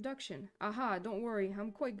a reproduction. Aha, don't worry.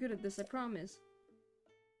 I'm quite good at this, I promise.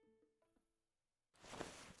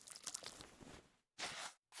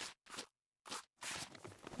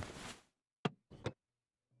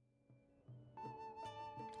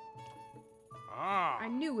 I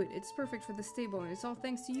knew it. It's perfect for the stable, and it's all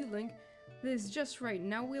thanks to you, Link. This is just right.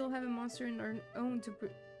 Now we'll have a monster of our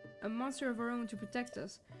own to protect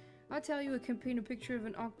us. I tell you, I can paint a picture of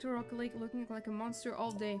an Octorok lake looking like a monster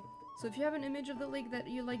all day. So if you have an image of the lake that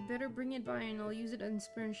you like better, bring it by, and I'll use it as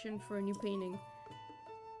inspiration for a new painting.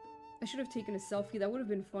 I should have taken a selfie. That would have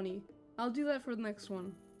been funny. I'll do that for the next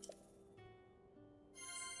one.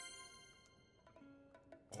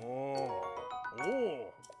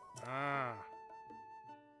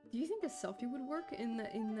 Do you think a selfie would work in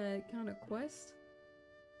the kind of quest?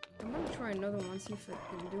 I'm gonna try another one, see if I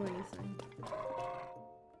can do anything.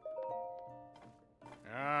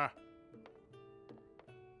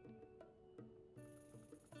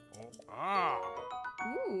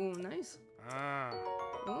 Ooh, nice.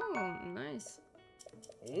 Oh, nice.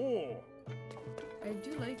 I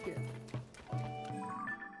do like it.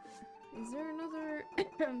 Is there another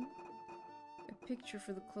a picture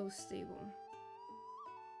for the closed stable?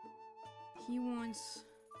 He wants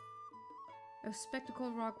a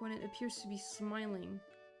spectacled rock when it appears to be smiling.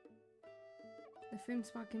 The framed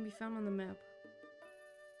spot can be found on the map.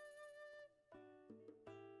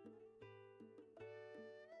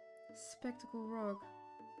 Spectacle rock.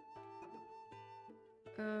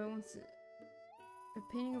 Wants a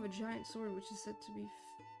painting of a giant sword, which is said to be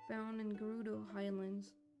found in Gerudo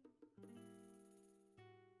Highlands.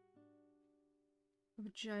 Of a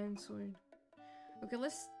giant sword. Okay,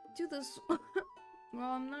 let's do this.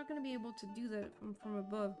 Well, I'm not gonna be able to do that from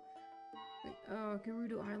above. Like,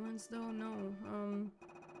 Gerudo Islands though? No.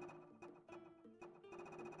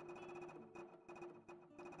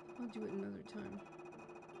 I'll do it another time.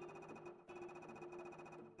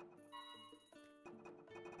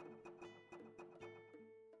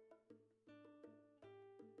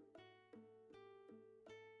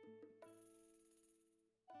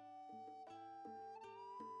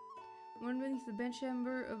 One beneath the bench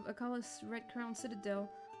chamber of Akala's Red Crown Citadel,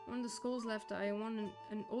 one of the skulls left eye, and one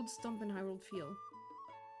an old stump in Hyrule Field.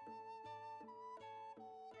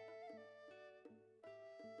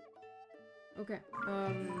 Okay,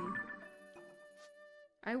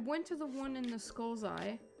 I went to the one in the skull's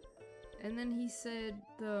eye, and then he said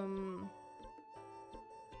I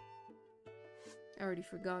already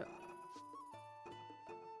forgot.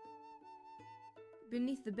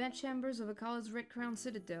 Beneath the bench chambers of Akala's Red Crown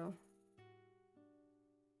Citadel.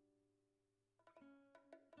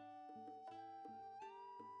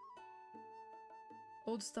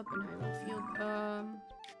 Old stump in Hyrule Field.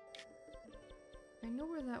 I know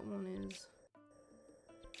where that one is.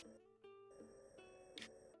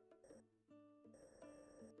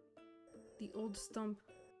 The old stump.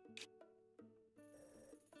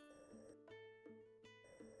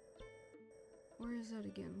 Where is that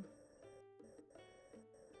again?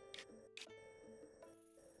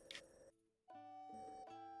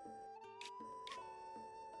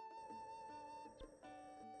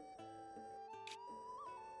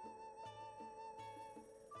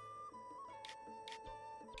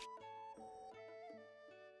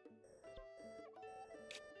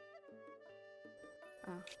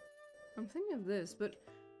 Ah, I'm thinking of this, but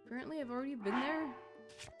apparently I've already been there.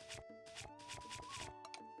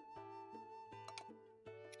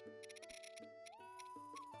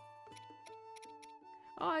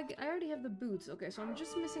 Oh, I already have the boots. Okay, so I'm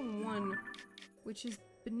just missing one, which is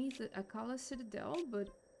beneath the Akala Citadel, but...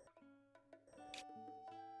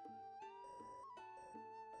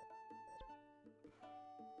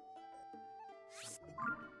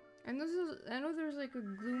 I know there's like a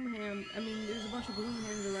Gloomhand. I mean, there's a bunch of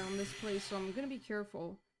Gloomhands around this place, so I'm gonna be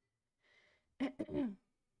careful. Don't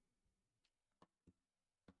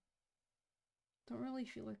really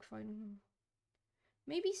feel like fighting them.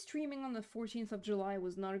 Maybe streaming on the 14th of July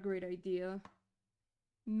was not a great idea.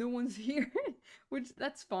 No one's here, which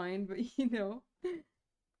that's fine, but you know.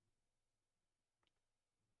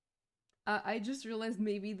 I just realized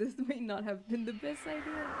maybe this may not have been the best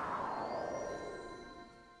idea.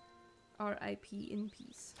 R.I.P. in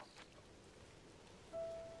peace.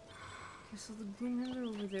 Okay, so the Gloomhands are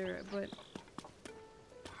over there, but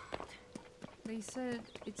they said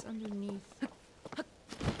it's underneath.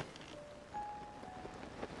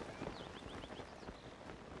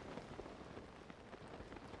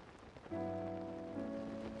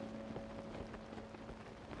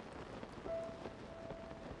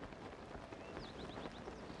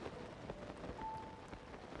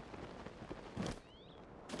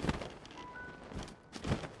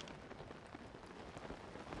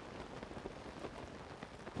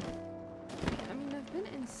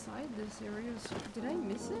 Inside this area, so did I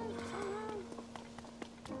miss it somehow?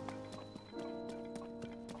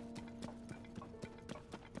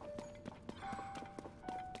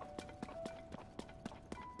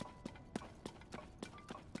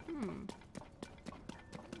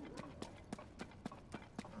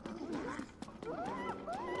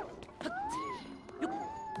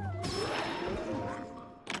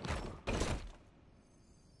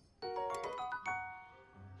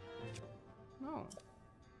 No.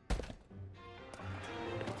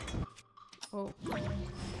 Oh.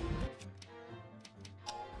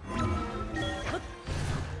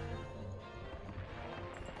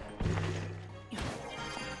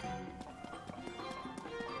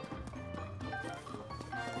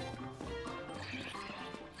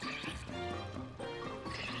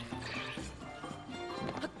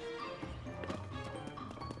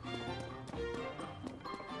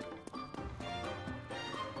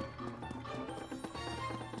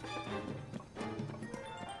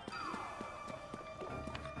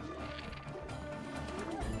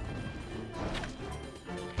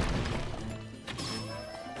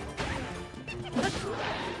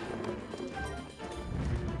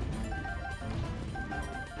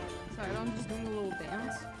 Sorry, I'm just doing a little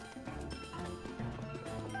dance.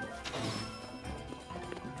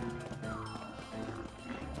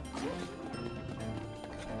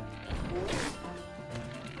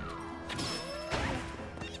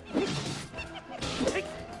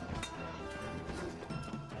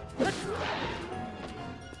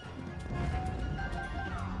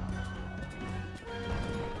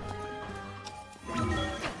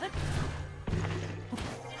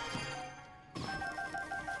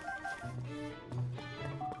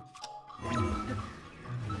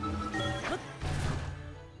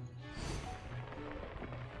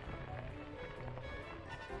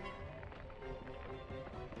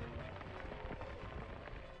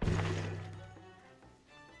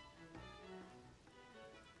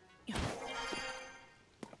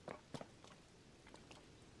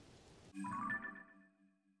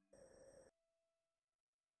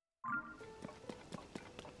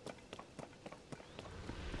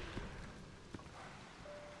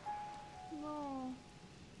 No.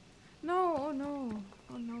 No, oh no.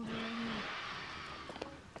 Oh no, they're right here.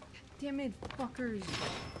 Damn it, fuckers.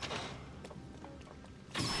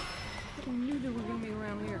 I knew they were gonna be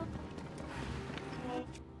around here.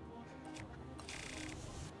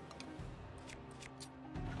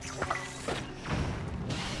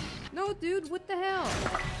 No, dude, what the hell?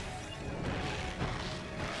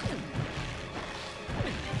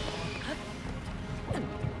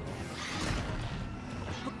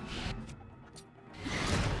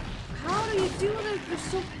 How do you do this? They're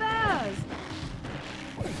so fast!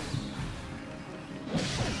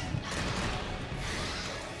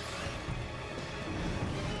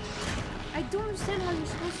 I don't understand how you're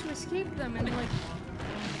supposed to escape them and like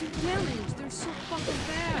do damage. They're so fucking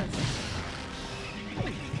fast.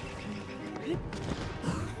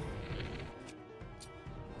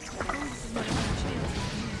 This is my only chance to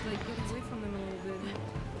just like get away from them a little bit.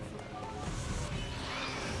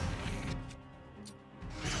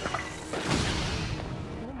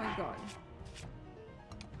 Oh my god.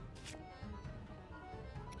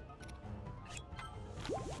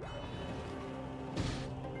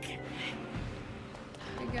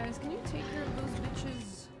 Hey guys, can you take care of those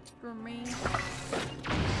bitches for me?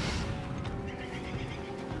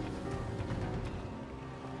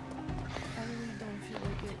 I really don't feel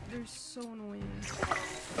like it. They're so annoying.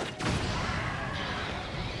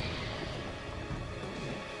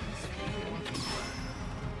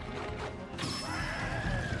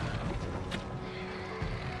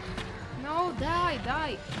 No,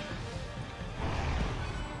 die!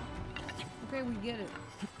 Okay, we get it.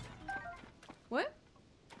 What?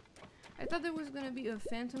 I thought there was gonna be a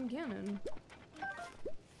phantom cannon.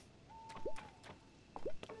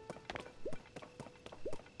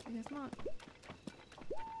 I guess not.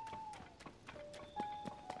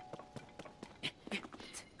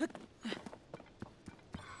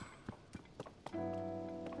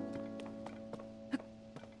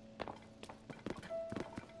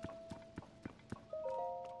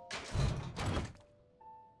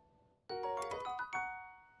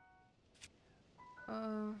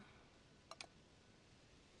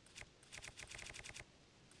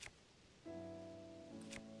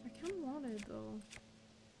 I kind of want it though.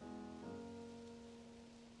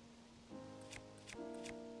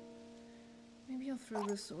 Maybe I'll throw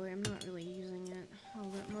this away. I'm not really using it all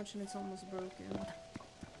that much and it's almost broken.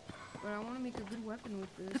 But I want to make a good weapon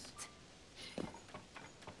with this.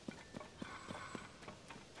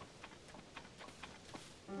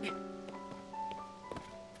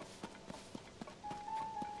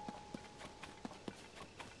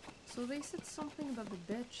 So they said something about the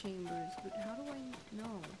bed chambers, but how do I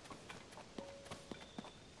know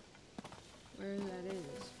where that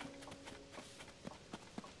is?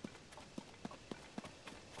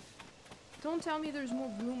 Don't tell me there's more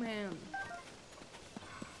Bloom Ham.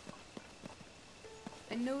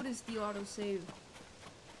 I noticed the autosave.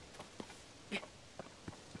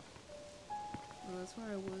 Well, that's where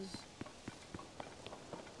I was.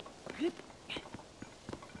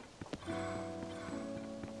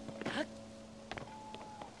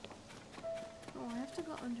 Oh, I have to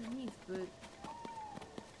go underneath, but...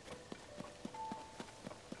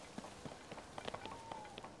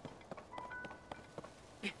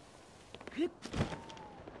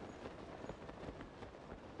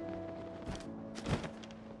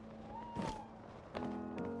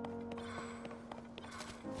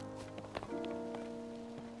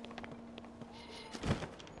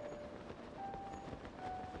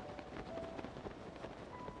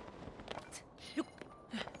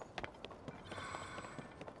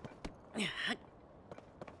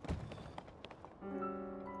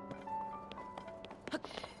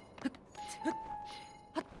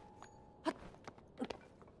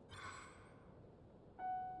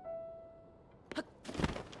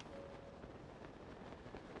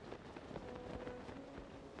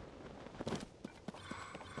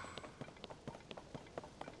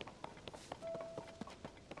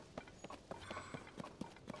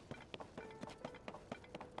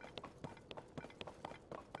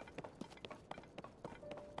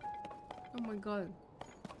 Oh my god.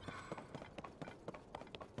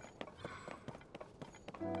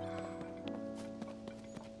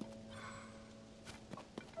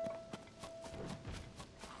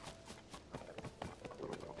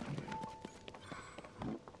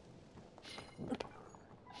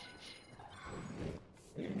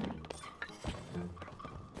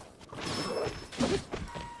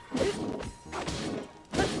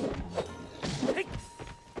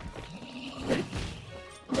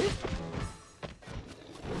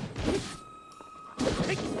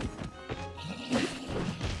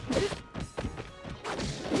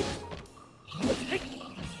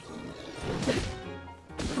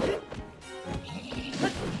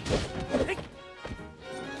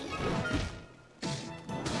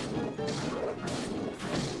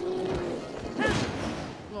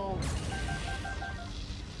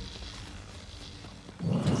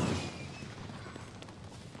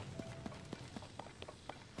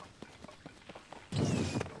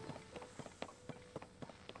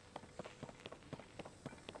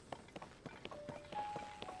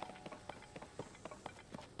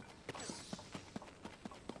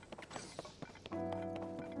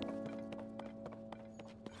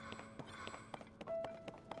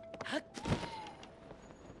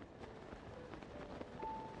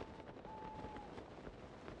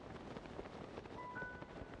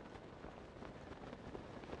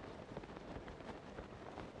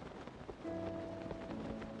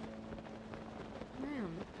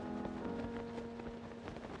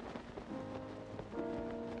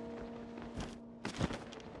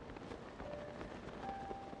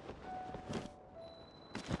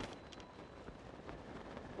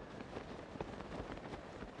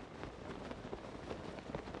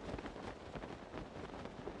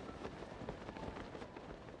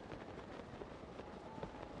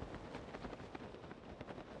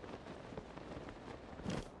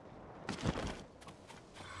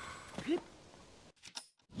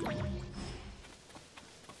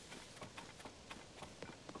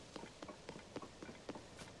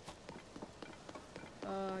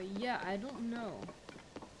 Yeah, I don't know.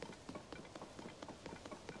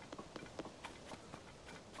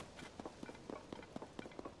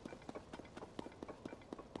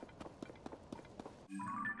 The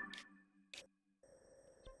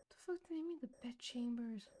fuck did they mean the bed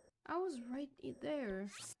chambers? I was right there.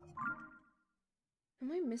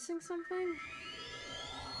 Am I missing something?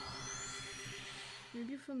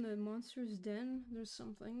 Maybe from the monster's den, there's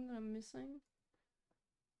something that I'm missing?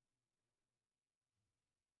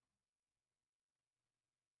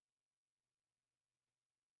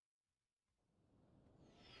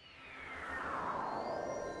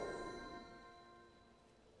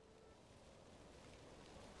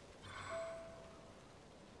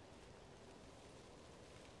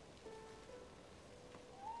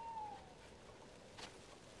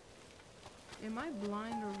 Am I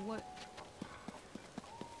blind or what?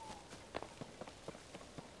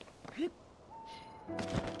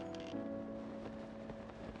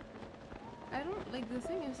 I don't, like, the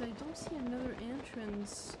thing is, I don't see another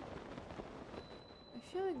entrance. I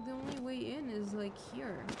feel like the only way in is, like,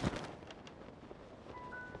 here.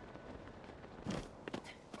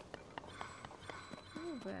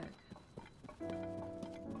 Go back.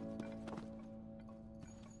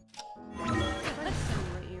 If I stand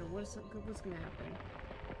right here, what's gonna happen?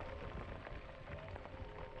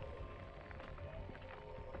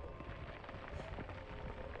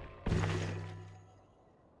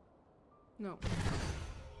 No.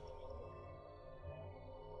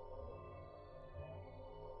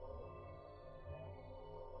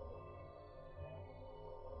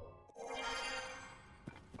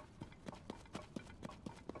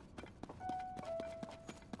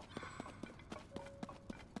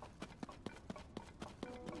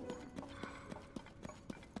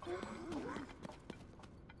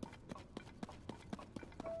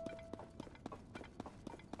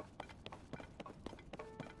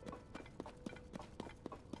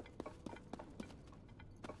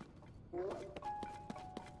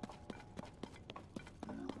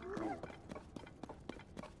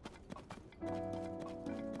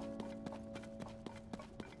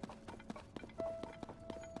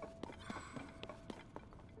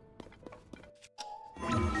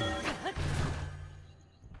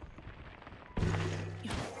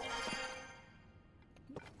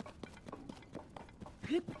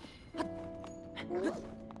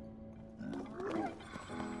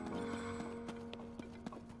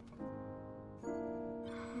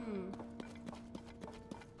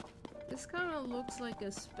 This kind of looks like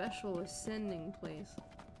a special ascending place.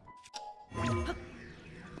 I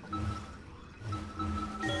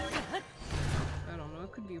don't know, I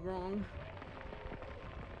could be wrong.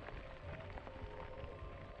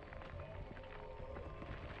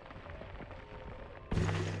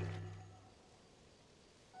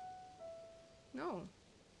 No.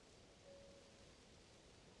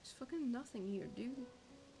 There's fucking nothing here, dude.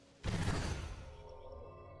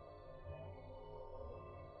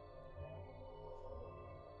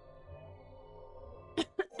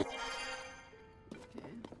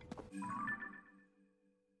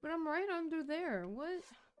 But I'm right under there. What?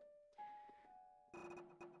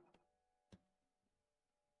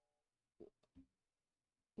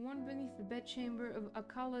 One beneath the bedchamber of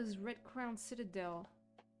Akala's Red Crown Citadel.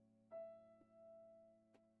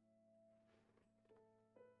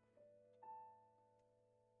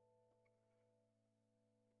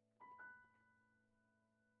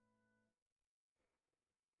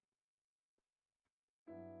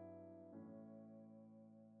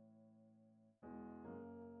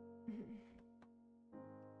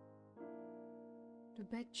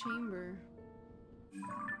 The bedchamber.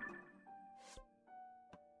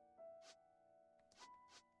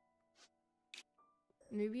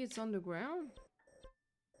 Maybe it's underground?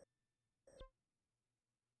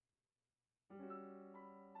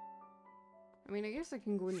 I mean, I guess I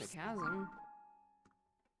can go in the chasm.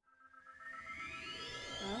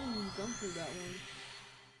 I haven't gone through that one.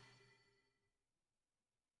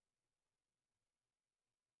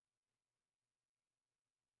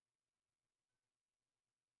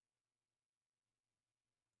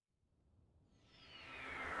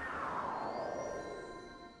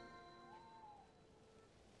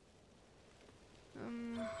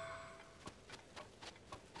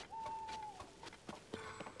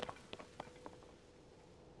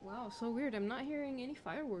 Wow, so weird. I'm not hearing any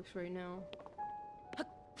fireworks right now.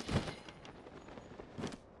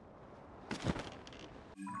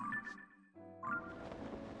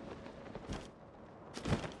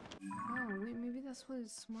 Oh, wait, maybe that's what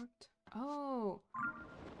it's marked. Oh!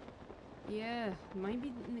 Yeah, it might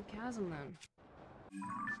be in the chasm then.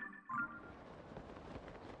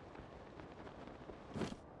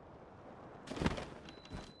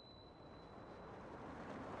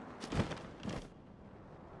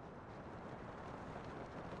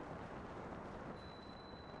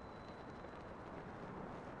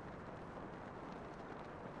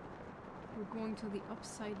 going to the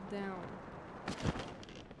upside down.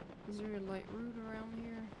 Is there a light route around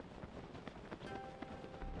here?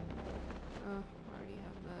 Oh, I already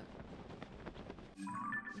have that.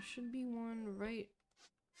 There should be one right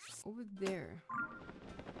over there.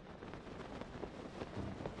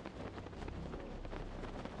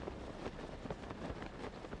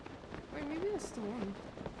 Wait, maybe that's the one.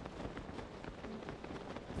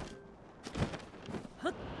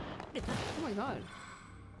 Oh my god.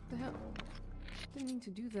 What the hell? Didn't mean to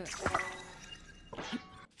do that.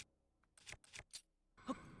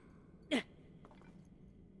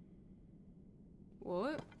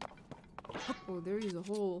 What? Oh, there is a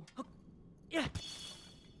hole.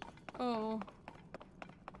 Oh.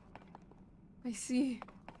 I see.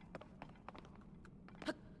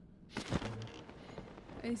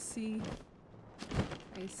 I see.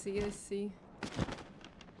 I see, I see.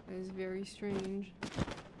 That is very strange.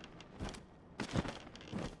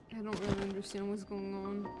 I don't really understand what's going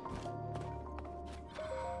on.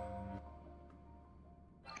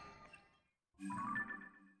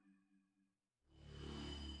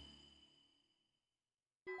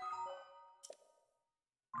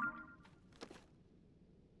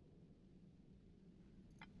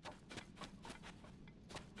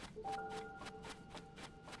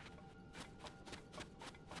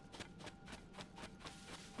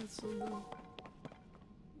 So the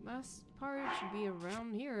last part should be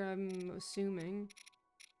around here, I'm assuming.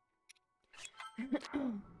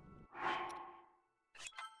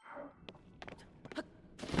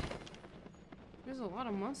 There's a lot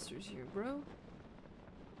of monsters here, bro.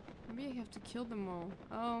 Maybe I have to kill them all.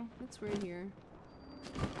 Oh, it's right here.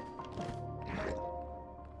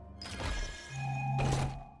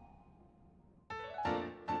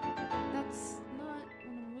 That's not what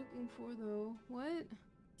I'm looking for, though. What?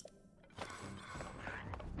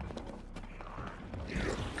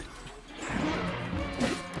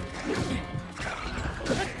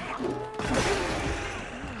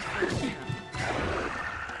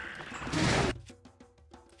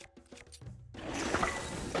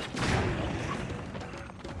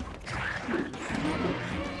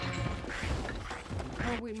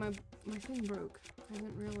 Oh wait, my thing broke. I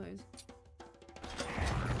didn't realize.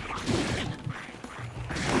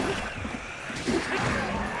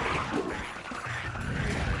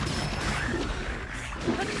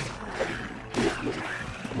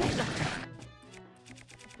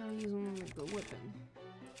 Gotta use one with the weapon.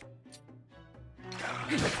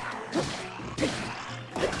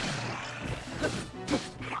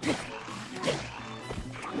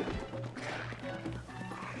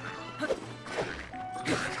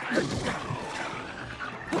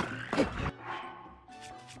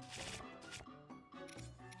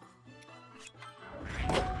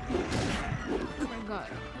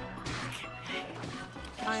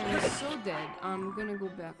 I am so dead. I'm gonna go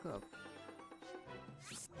back up.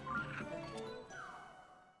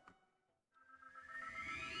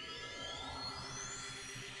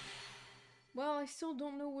 Well, I still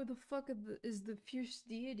don't know where the fuck is the fierce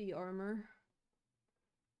deity armor.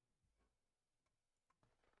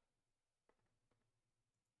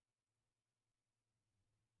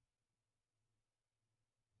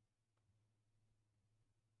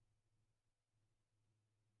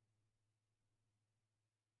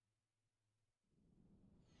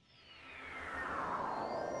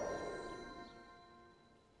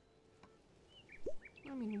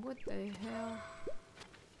 I mean, what the hell?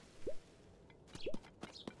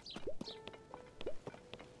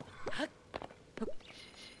 God,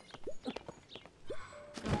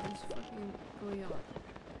 this fucking Gleeok.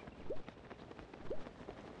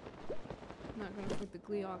 I'm not gonna fight the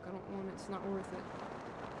Gleeok, I don't want it, it's not worth it.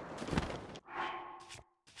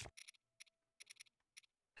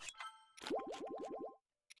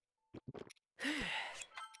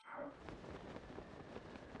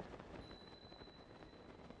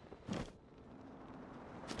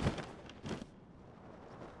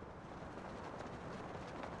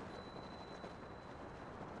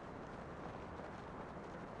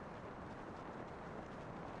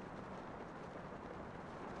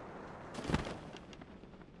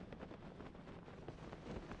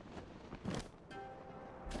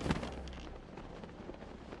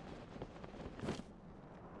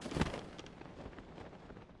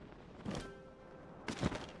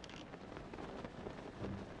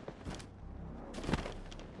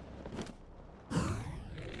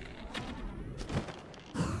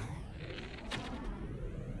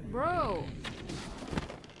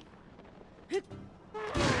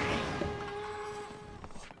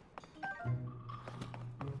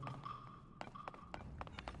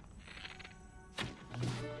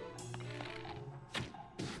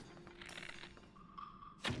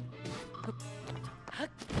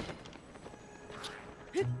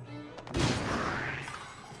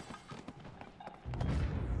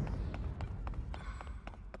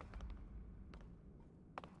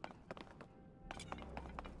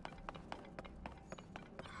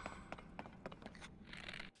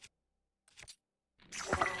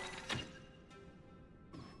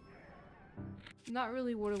 Not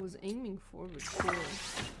really what I was aiming for, but cool.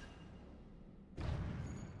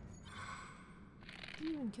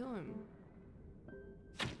 Didn't even kill him.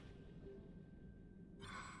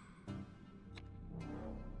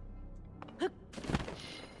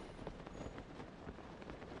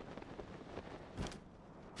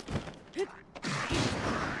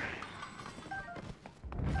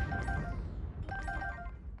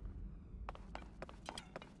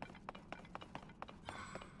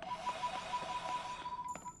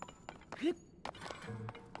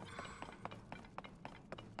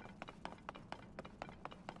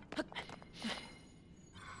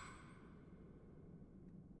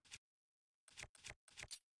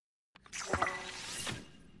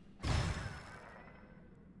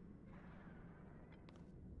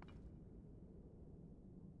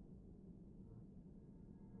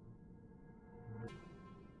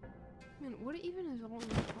 Man, what even is all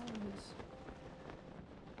this?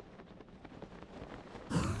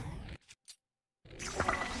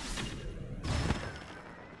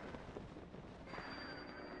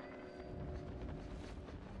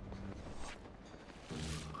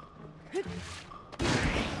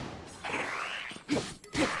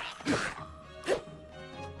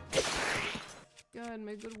 God,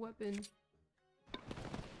 my good weapon.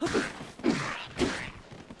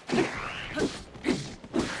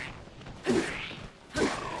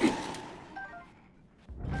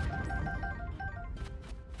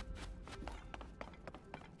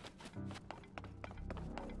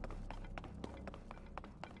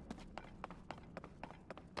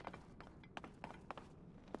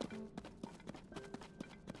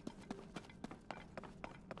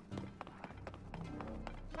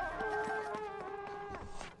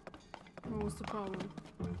 What's the problem?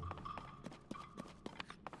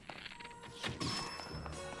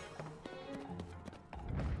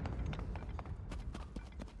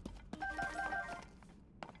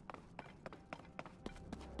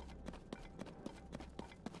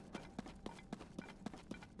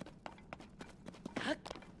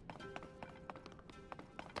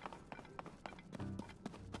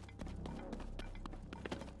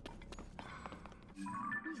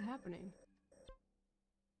 What is happening?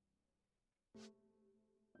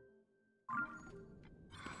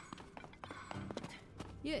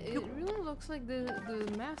 Yeah, it really looks like the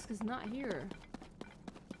mask is not here.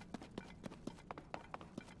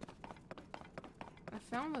 I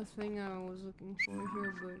found the thing I was looking for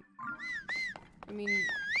here, but I mean,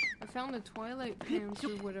 I found the Twilight pants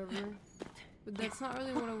or whatever, but that's not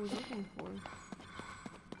really what I was looking for.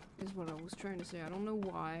 Is what I was trying to say. I don't know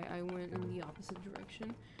why I went in the opposite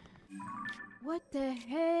direction. What the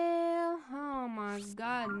hell? Oh my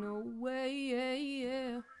god, no way,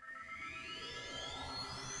 yeah.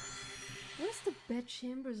 Where's the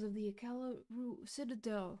bedchambers of the Akala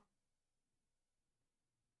Citadel?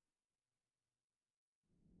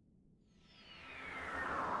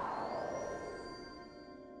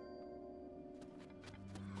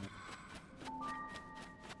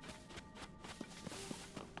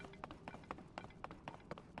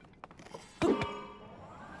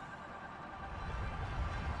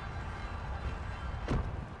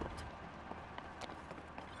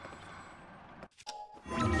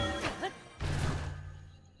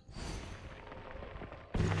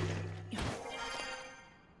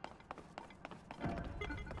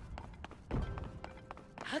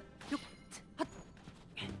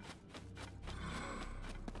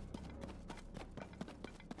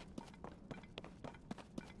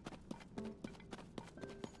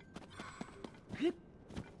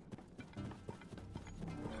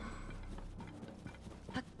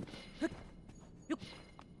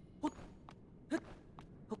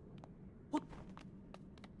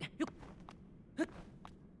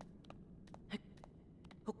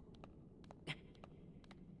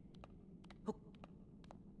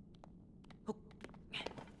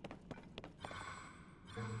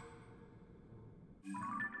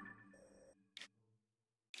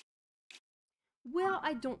 Well,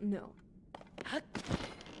 I don't know.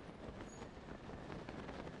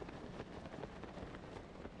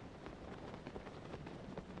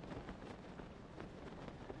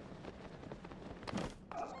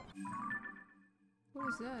 What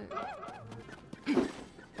is that?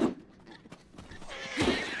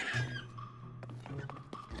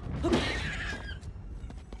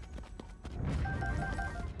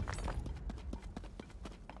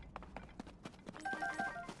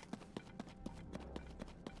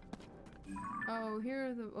 Oh, here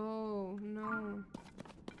are the. Oh, no.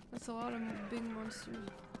 That's a lot of big monsters.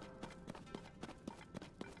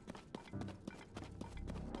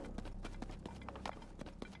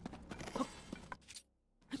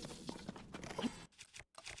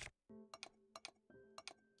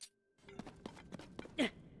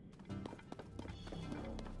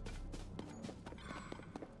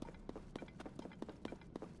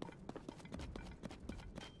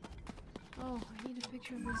 Oh, I need a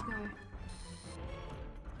picture of this guy.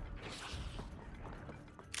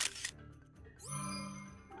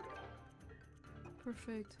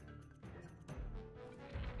 Perfect.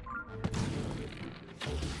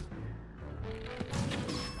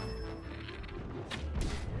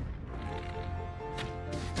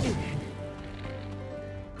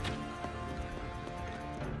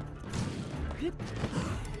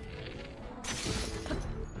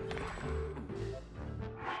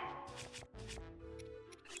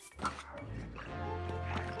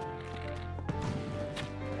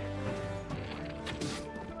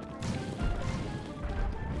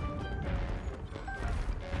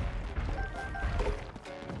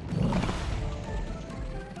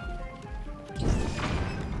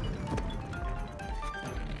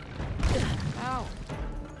 Ow!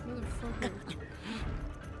 Motherfucker.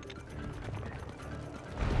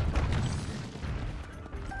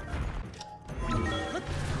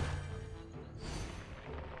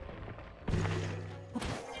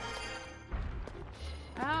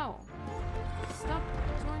 Ow! Stop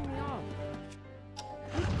throwing me off.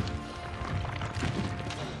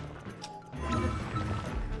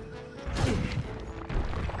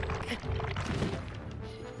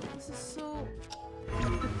 This is so...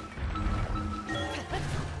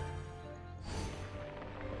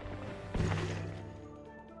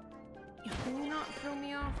 Can you not throw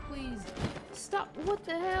me off, please? Stop! What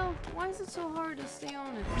the hell? Why is it so hard to stay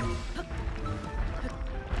on it?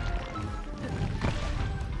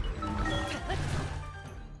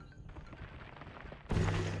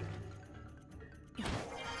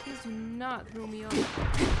 Please do not throw me off.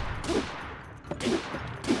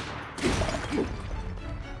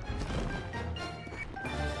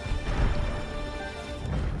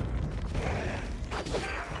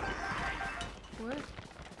 What?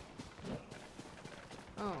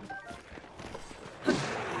 Oh.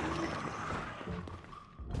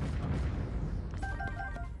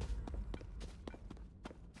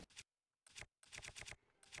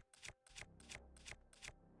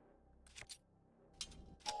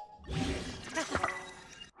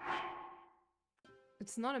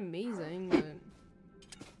 It's not amazing, but...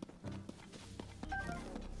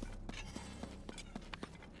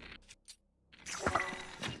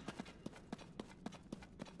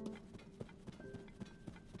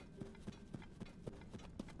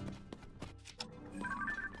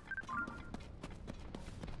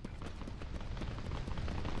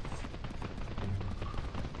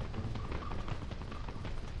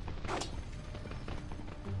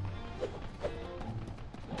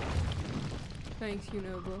 Thanks, you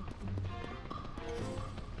know, bro.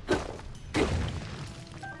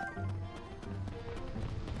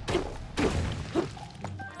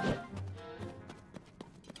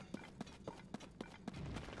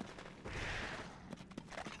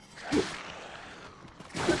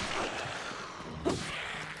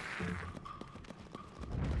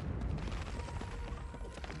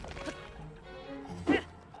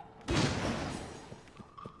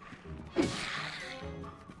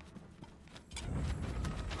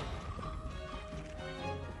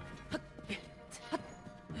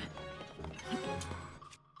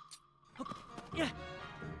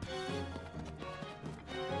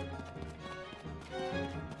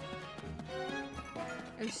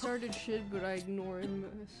 I started shit, but I ignore him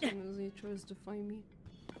as soon as he tries to find me.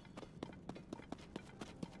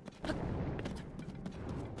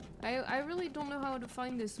 I really don't know how to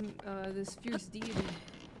find this this fierce deity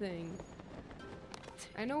thing.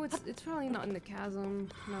 I know it's probably not in the chasm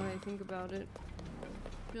now that I think about it.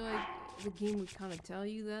 I feel like the game would kind of tell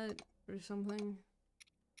you that or something.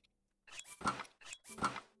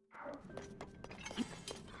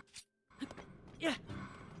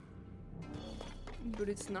 But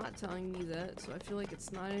it's not telling me that, so I feel like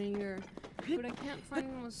it's not in here. But I can't find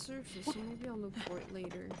it on the surface, so maybe I'll look for it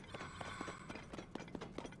later.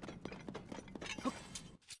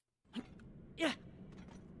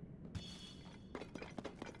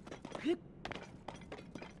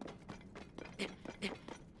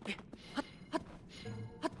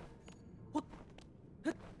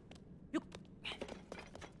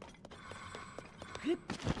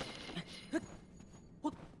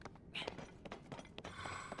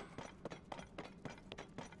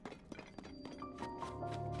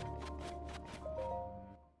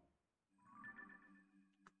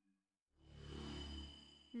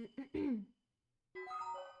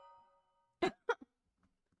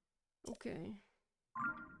 Okay.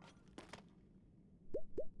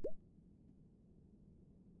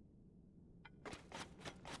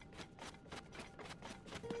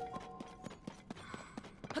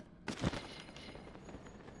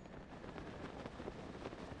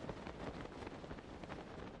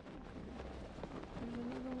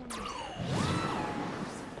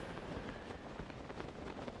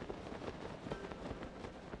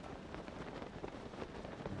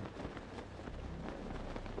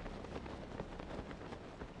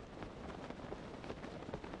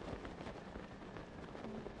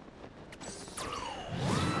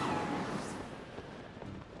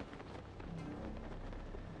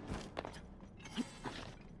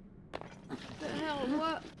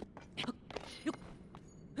 What?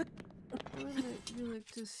 I would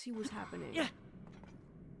like to see what's happening. Yeah.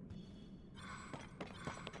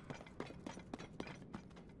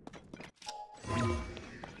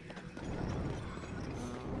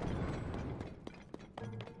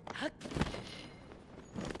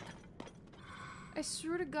 I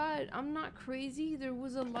swear to God, I'm not crazy. There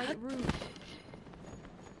was a light roof.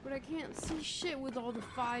 But I can't see shit with all the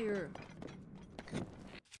fire.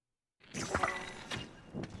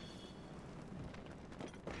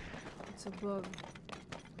 It's above.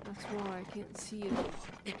 That's why I can't see it.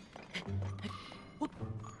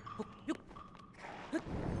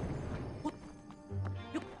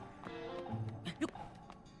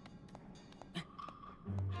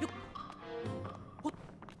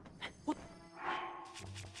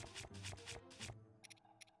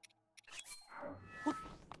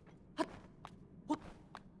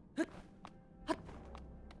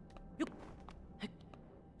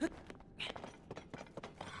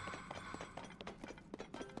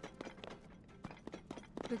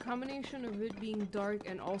 The combination of it being dark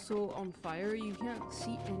and also on fire, you can't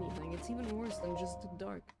see anything. It's even worse than just the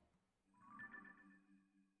dark.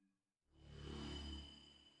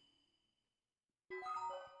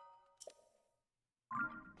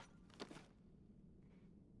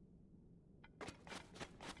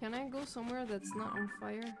 Can I go somewhere that's not on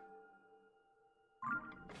fire?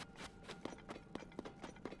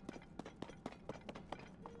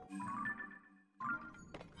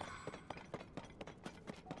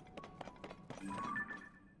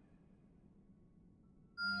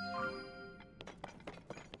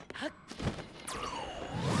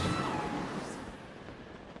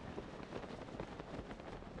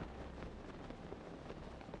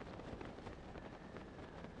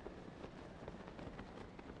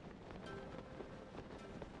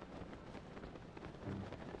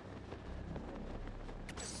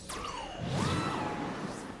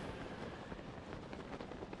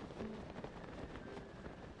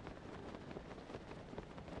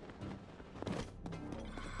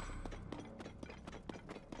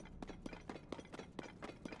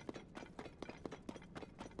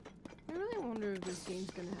 I really wonder if this game's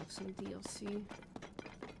gonna have some DLC.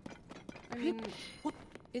 I mean,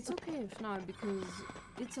 it's okay if not, because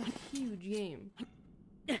it's a huge game.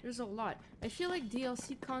 There's a lot. I feel like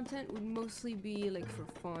DLC content would mostly be like for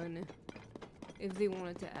fun, if they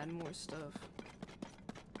wanted to add more stuff.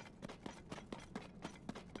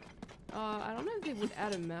 I don't know if they would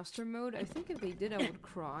add a master mode. I think if they did, I would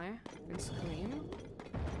cry and scream.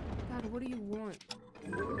 God, what do you want?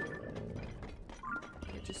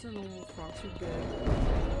 Just a normal fox, you're good.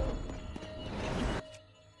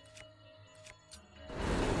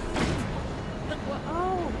 What?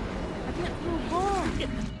 Oh! I can't throw a bomb!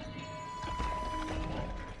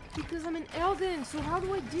 Because I'm an Elden, so how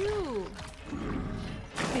do I do?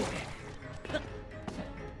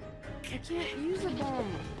 I can't use a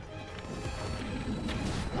bomb.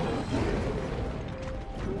 I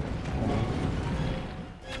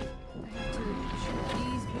have to shoot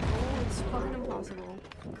these, but oh, it's fucking impossible.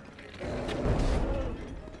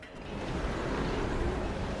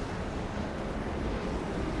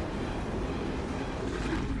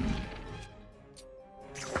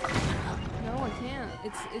 No, I can't.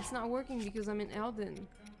 It's not working because I'm in Elden.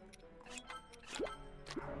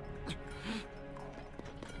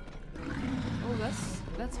 Oh,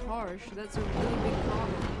 that's harsh. That's a really big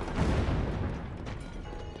problem.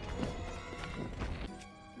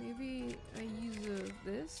 Maybe I use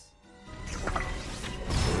this.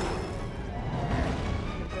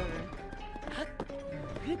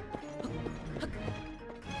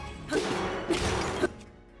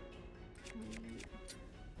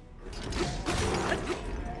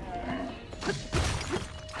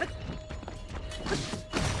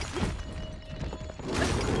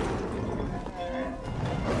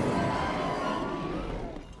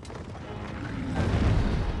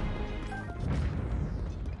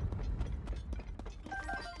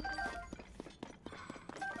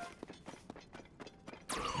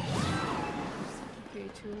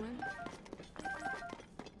 to it.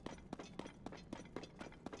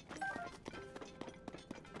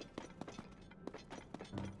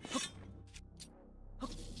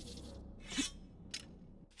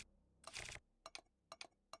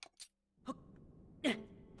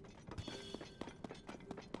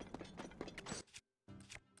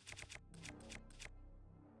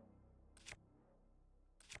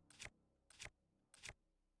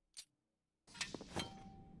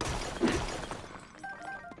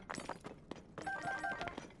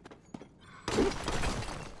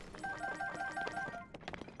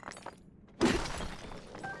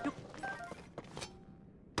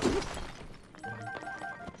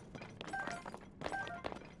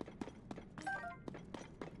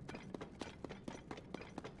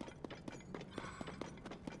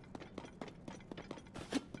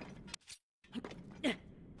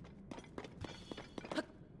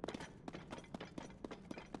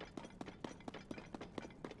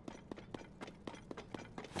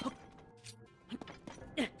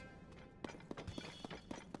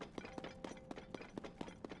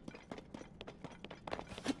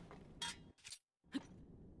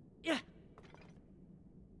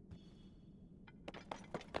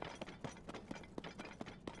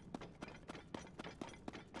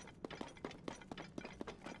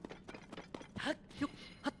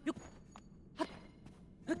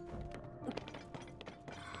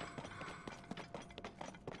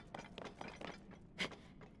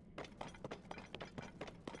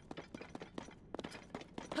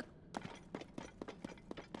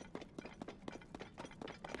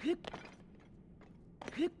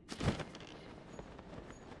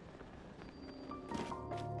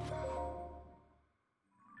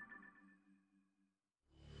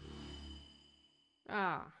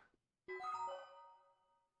 Ah.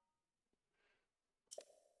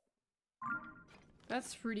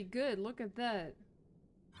 That's pretty good. Look at that.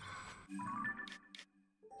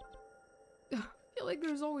 I feel like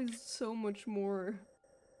there's always so much more.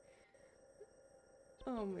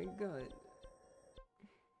 Oh my god.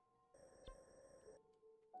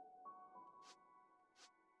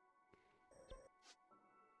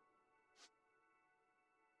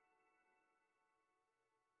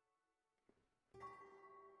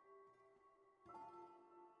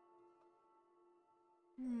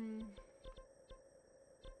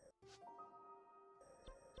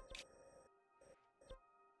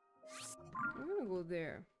 I'm gonna go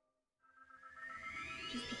there.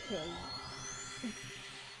 Just because.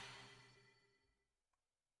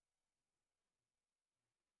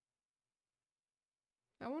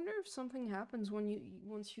 I wonder if something happens when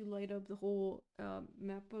once you light up the whole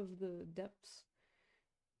map of the depths.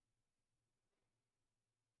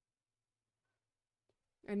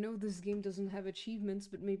 I know this game doesn't have achievements,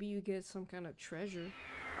 but maybe you get some kind of treasure.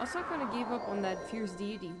 I also kind of gave up on that fierce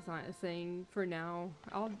deity thing for now.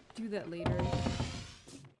 I'll do that later.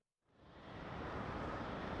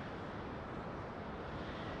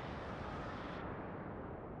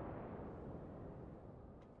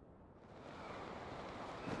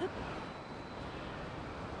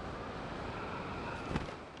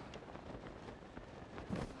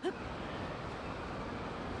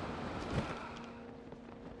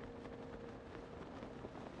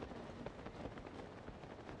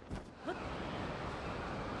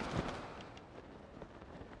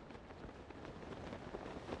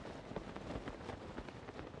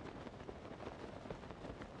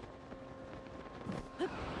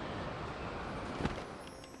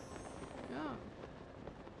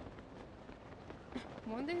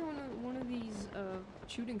 One day one of these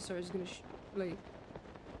shooting stars is gonna like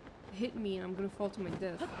hit me and I'm gonna fall to my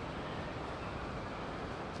death.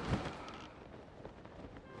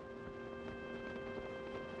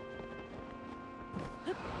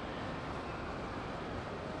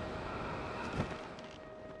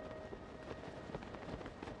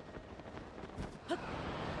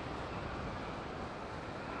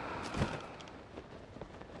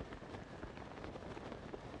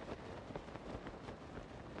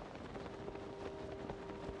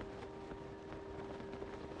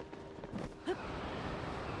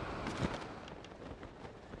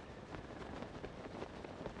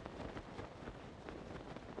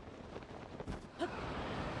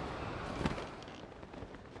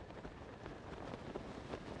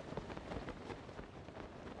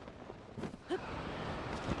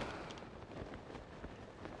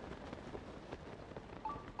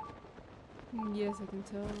 Yes, I can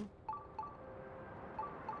tell.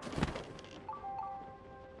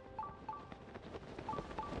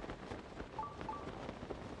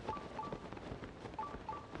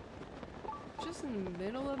 Just in the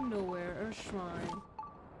middle of nowhere, a shrine.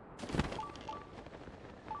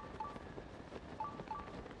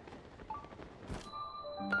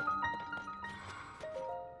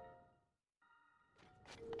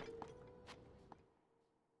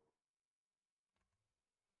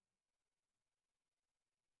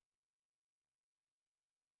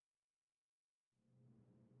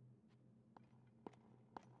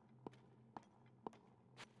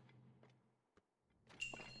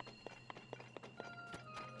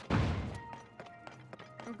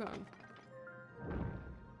 Oh god.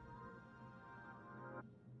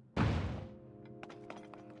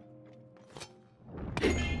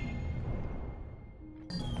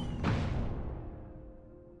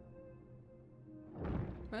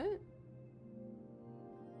 What?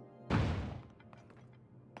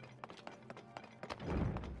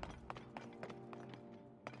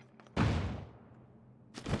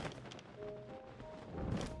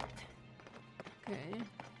 Okay.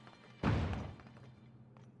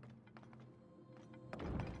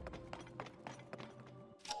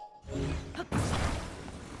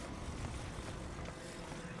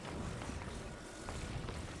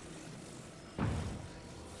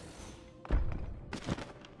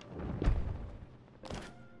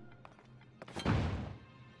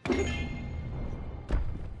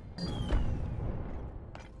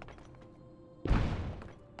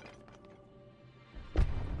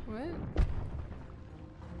 What?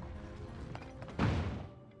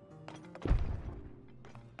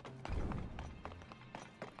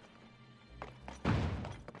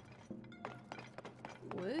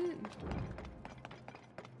 What?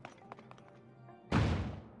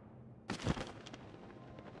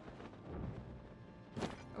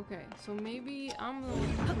 Okay, so maybe I'm the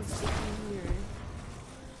one who's sitting here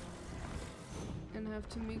and have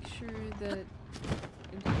to make sure that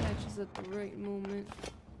it catches at the right moment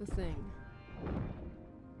the thing.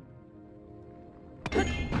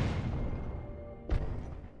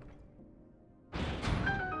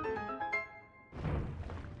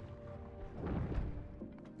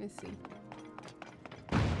 Let's see.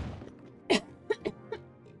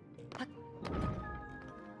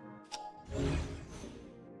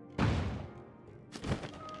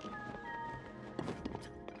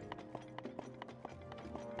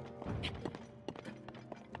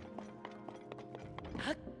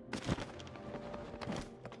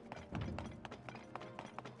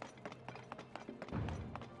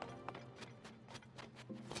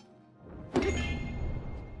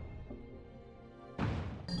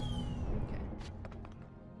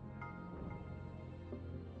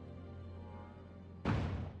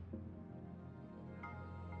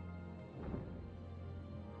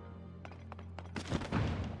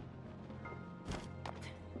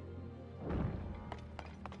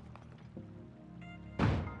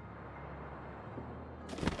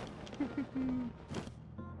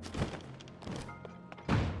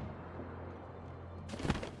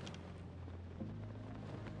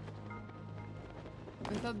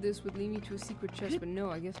 I thought this would lead me to a secret chest, but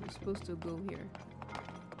no, I guess I'm supposed to go here.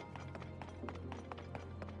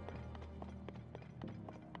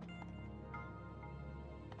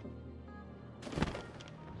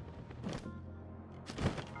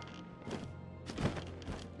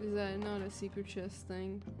 Is that not a secret chest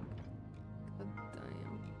thing? God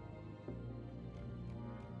damn.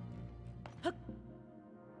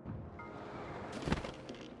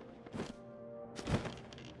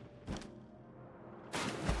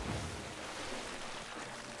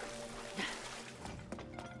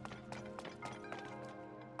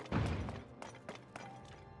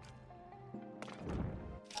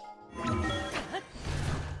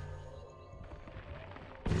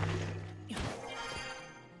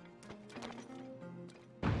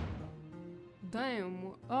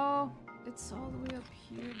 Damn. Oh, it's all the way up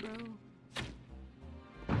here, bro.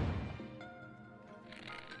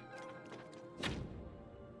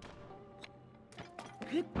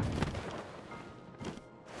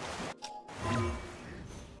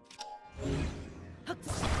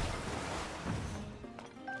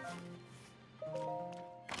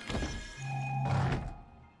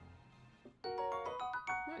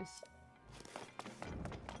 Nice.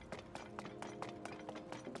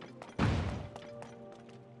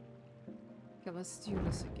 Okay, let's do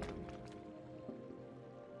this again.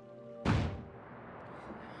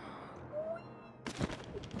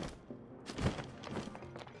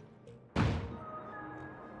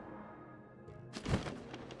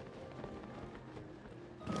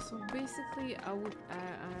 So basically, I would.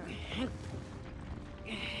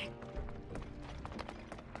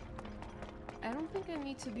 I don't think I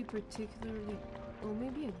need to be particularly. Oh,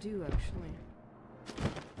 maybe I do actually.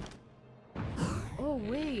 Oh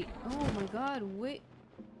wait! Oh my god! Wait!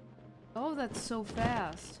 Oh, that's so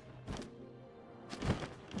fast.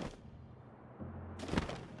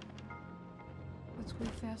 That's way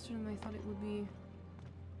faster than I thought it would be.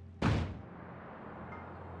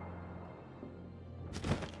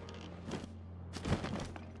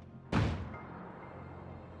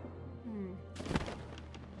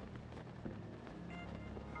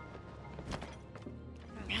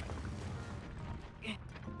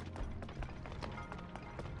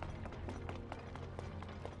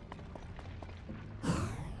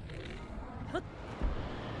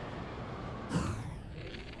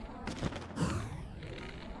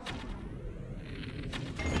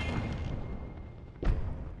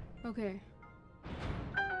 Okay.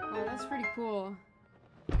 Oh, that's pretty cool.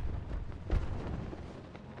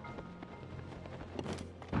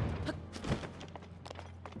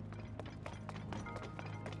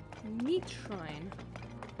 Meat shrine.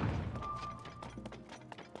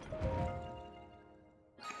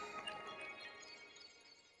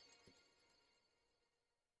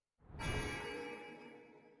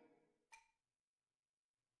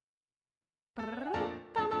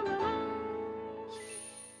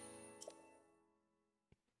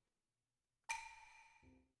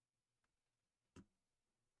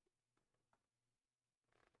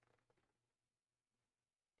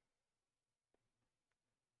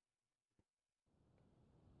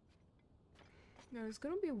 No, it's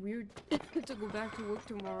gonna be weird to go back to work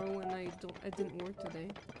tomorrow when I didn't work today.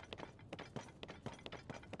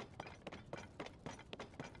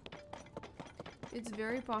 It's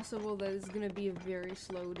very possible that it's gonna be a very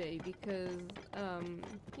slow day because,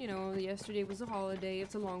 you know, yesterday was a holiday,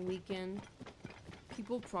 it's a long weekend.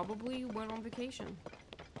 People probably went on vacation.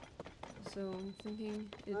 So I'm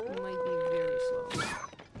thinking it might be very slow.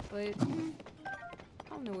 But, I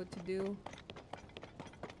don't know what to do.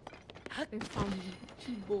 If I'm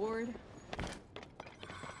too bored,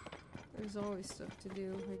 there's always stuff to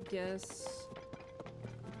do, I guess. Is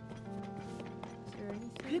there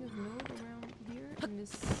anything of note around here in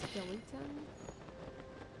this skeleton?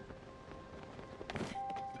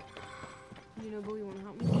 You know, Bo, you wanna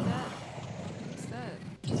help me with that? What's that?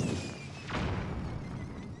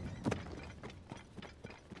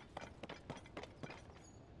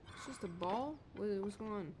 It's just a ball? What's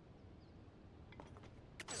going on?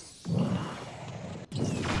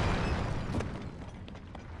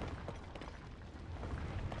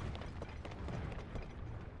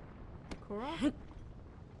 Korok?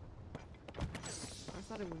 I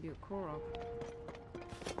thought it would be a Korok.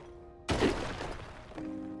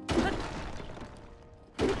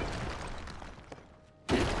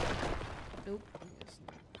 Nope, I guess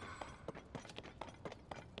not.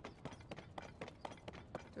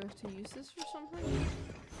 Do I have to use this for something?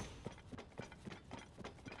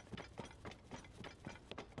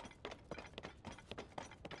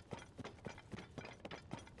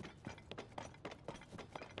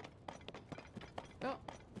 Oh,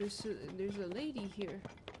 there's a lady here.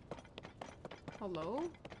 Hello?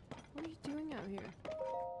 What are you doing out here?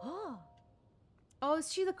 Oh,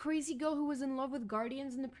 is she the crazy girl who was in love with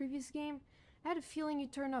Guardians in the previous game? I had a feeling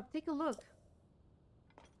you'd turn up. Take a look.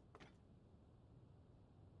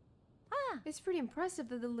 It's pretty impressive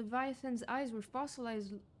that the Leviathan's eyes were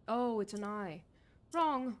fossilized. Oh, it's an eye.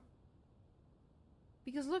 Wrong.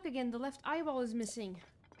 Because look again, the left eyeball is missing.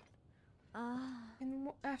 And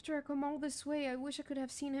after I come all this way, I wish I could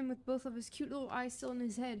have seen him with both of his cute little eyes still in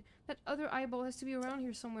his head. That other eyeball has to be around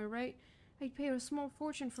here somewhere, right? I'd pay a small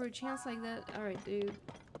fortune for a chance like that. Alright, dude.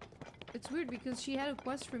 It's weird because she had a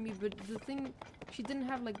quest for me, but the thing... She didn't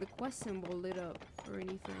have, like, the quest symbol lit up or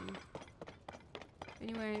anything.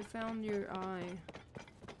 Anyway, I found your eye.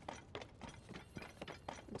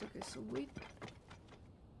 It's okay, so wait.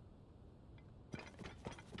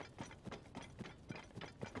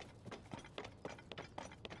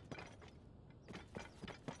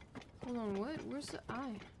 Hold on, what? Where's the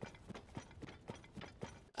eye?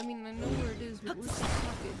 I mean, I know where it is, but where's the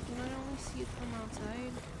pocket? Can I only see it from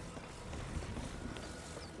outside?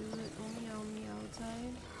 Is it only on the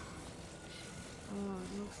outside? Oh,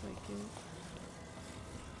 it looks like it.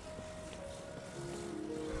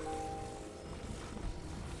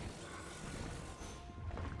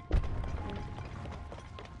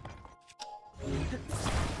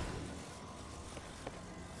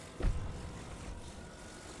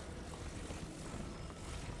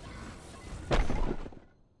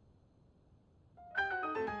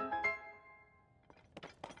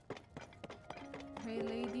 Hey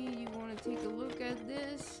lady, you wanna take a look at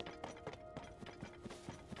this?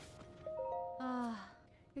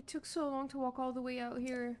 It took so long to walk all the way out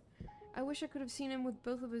here. I wish I could have seen him with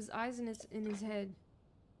both of his eyes in his head.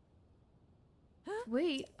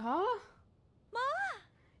 Wait, huh?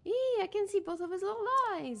 I can see both of his little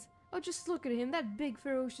eyes. Oh, just look at him, that big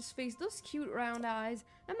ferocious face, those cute round eyes.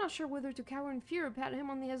 I'm not sure whether to cower in fear or pat him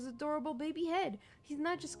on his adorable baby head. He's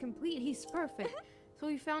not just complete, he's perfect. So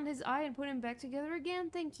we found his eye and put him back together again?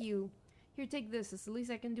 Thank you. Here, take this. It's the least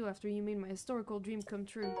I can do after you made my historical dream come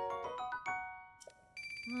true.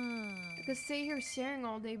 I could stay here staring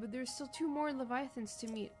all day, but there's still 2 more Leviathans to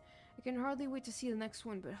meet. I can hardly wait to see the next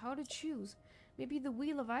one, but how to choose? Maybe the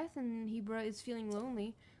wee Leviathan he brought is feeling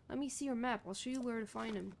lonely. Let me see your map. I'll show you where to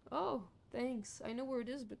find him. Oh, thanks. I know where it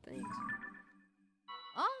is, but thanks.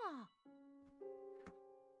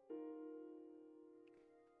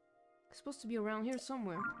 supposed to be around here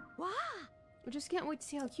somewhere. Wow. I just can't wait to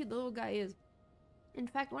see how cute the little guy is. In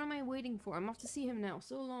fact, what am I waiting for? I'm off to see him now.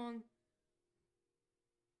 So long.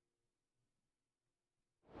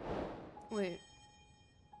 Wait.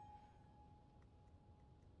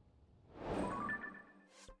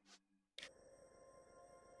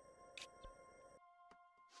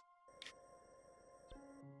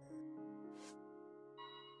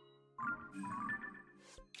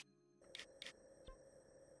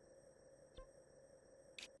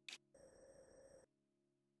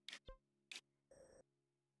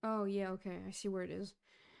 Oh, yeah, okay. I see where it is.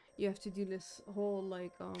 You have to do this whole,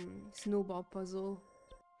 like, snowball puzzle.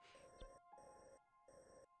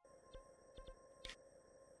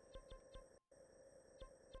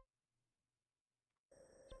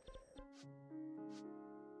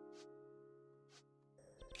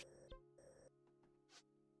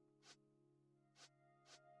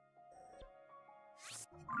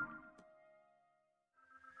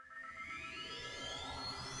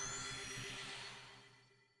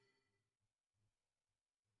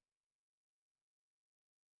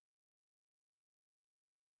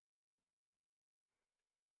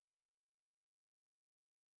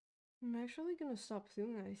 I'm actually gonna stop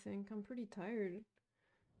soon, I think. I'm pretty tired.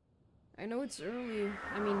 I know it's early.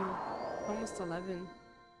 I mean, almost 11.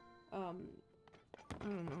 I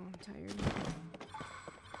don't know, I'm tired.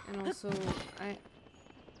 And also, I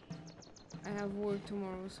have work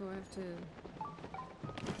tomorrow, so I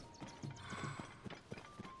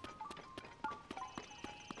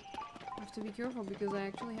have to be careful because I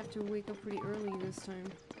actually have to wake up pretty early this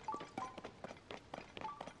time.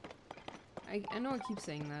 I know I keep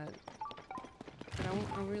saying that, but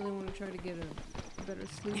I really want to try to get a better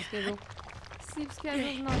sleep schedule. Sleep schedule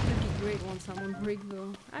is not gonna be great once I'm on break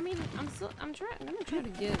though. I mean, I'm gonna try to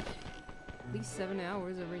get at least 7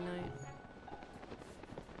 hours every night.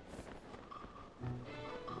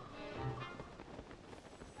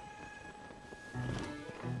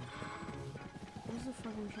 Where's the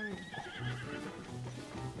fucking train?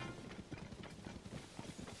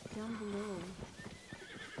 Down below.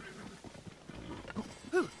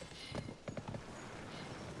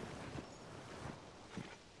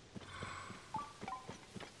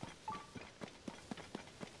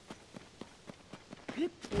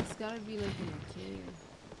 It's gotta be like in a cave.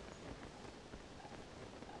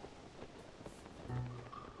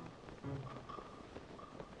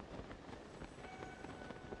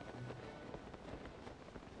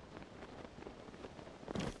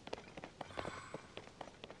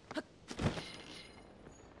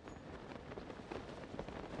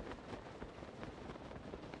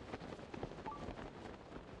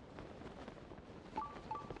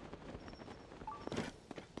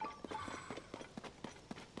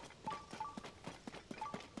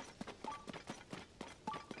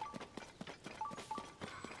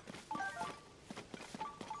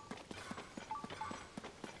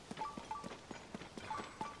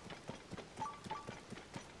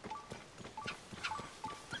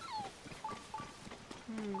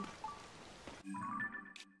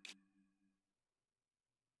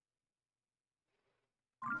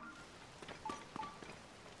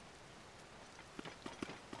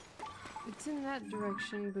 It's in that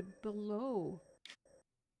direction, but below.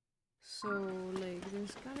 So, like,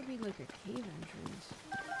 there's gotta be like a cave entrance.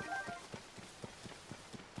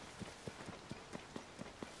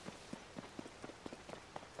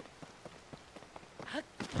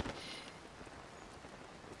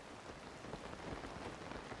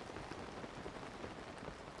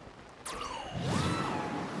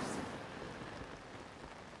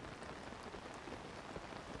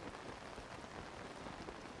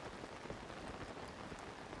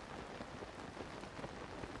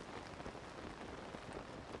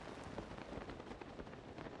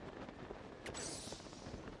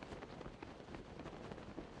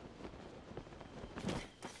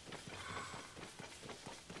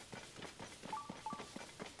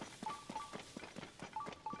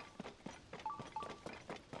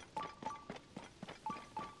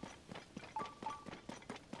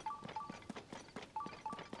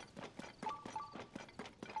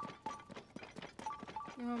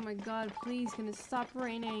 Oh my god, please, can it stop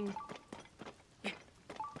raining?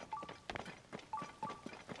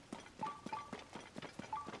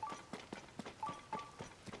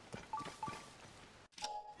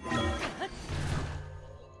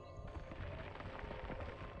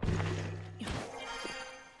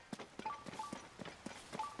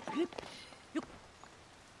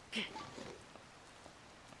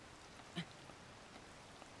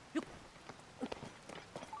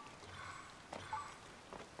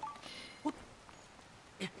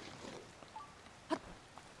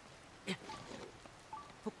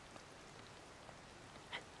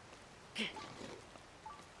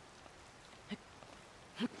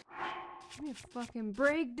 me a fucking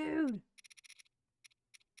break, dude!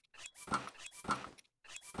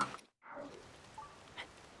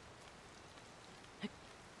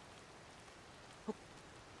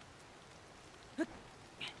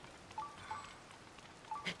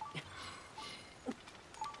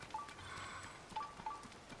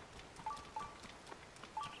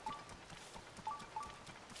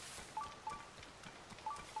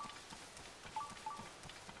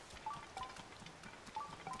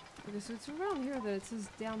 Okay, so it's around here that it says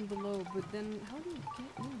down below, but then how do you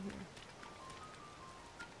get in here?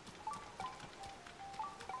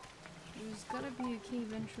 There's gotta be a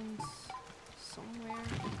cave entrance somewhere.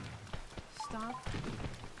 Stop.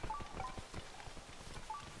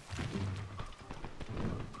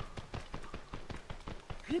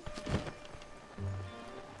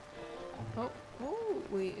 Oh,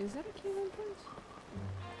 wait, is that a cave entrance?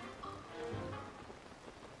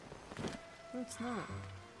 No, it's not.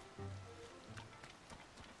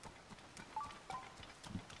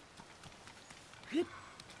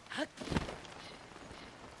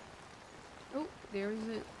 Oh, there's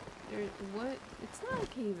it. There. What? It's not a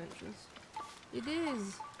cave entrance. It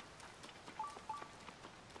is.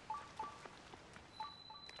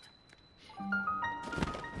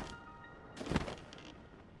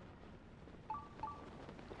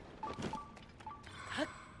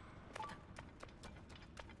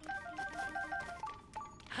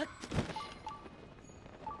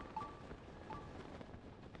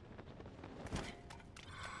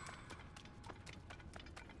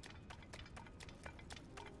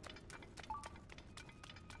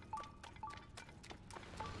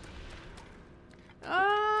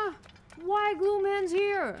 Why Glue Man's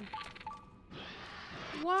here?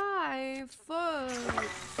 Why? Fuck.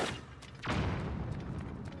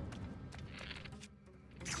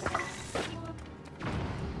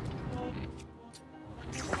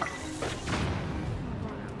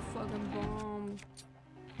 Fucking bomb.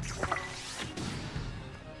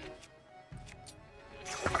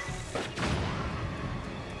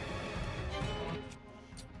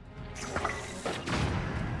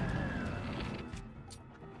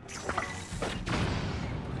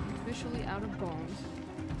 Officially out of bombs.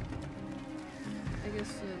 I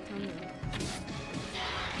guess time to...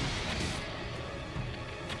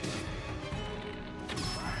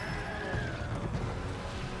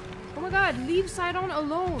 Oh my god, leave Sidon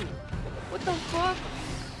alone! What the fuck?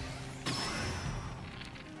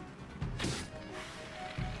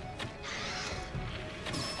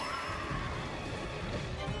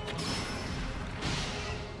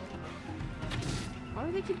 Why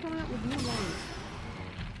do they keep coming out with new ones?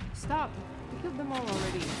 Stop! We killed them all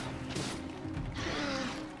already.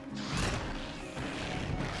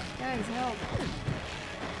 Guys, help!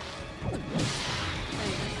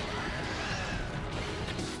 Thanks.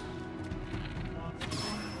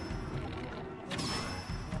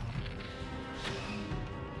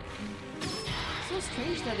 It's so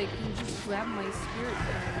strange that it can just grab my spirit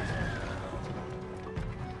guns.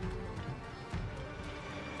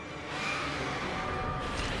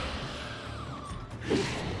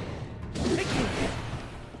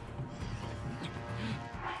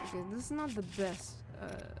 This is not the best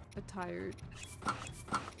attired.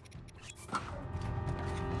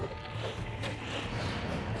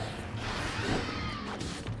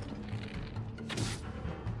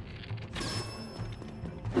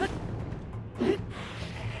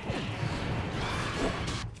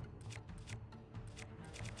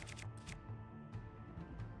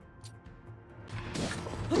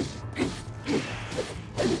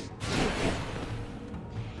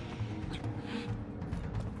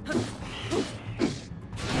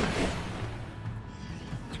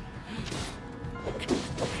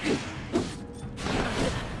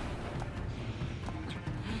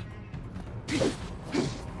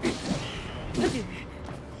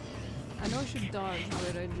 I should dodge,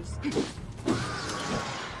 but I just...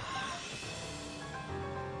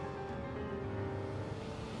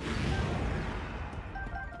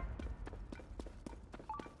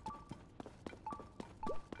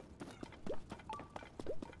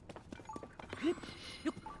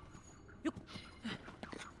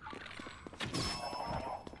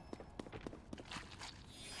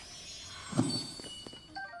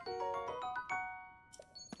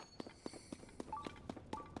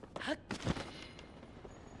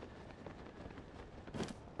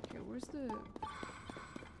 Where's the...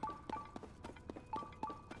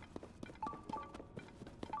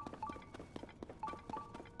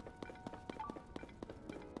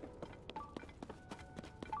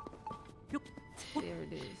 There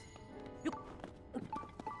it is.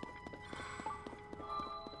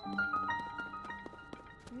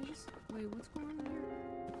 Let me just... Wait. Wait, what's going on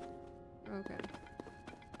there? Okay.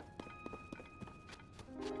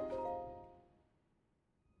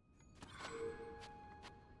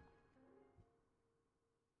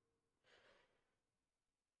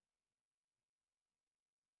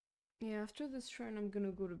 Yeah, after this shrine, I'm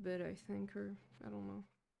gonna go to bed, I think, or I don't know.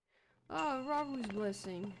 Oh, Ravu's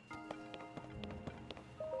blessing.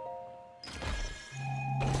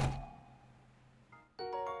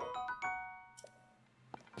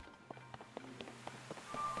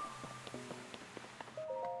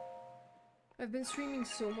 I've been streaming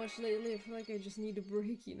so much lately, I feel like I just need a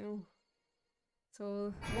break, you know?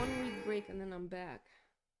 So, 1 week break and then I'm back.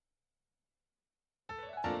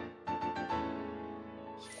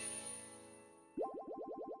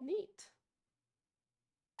 Neat.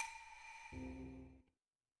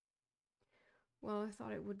 Well, I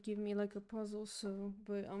thought it would give me like a puzzle, so,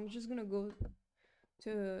 but I'm just gonna go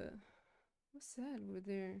to, what's that over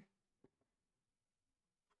there?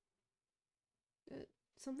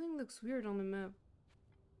 Something looks weird on the map.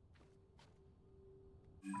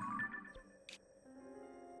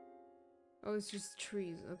 Oh, it's just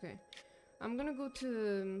trees, okay. I'm gonna go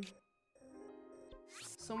to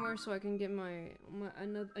somewhere so I can get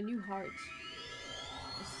a new heart.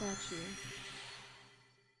 A statue.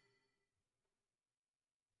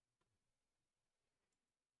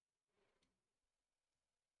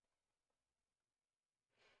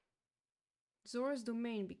 Zora's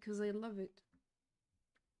Domain, because I love it.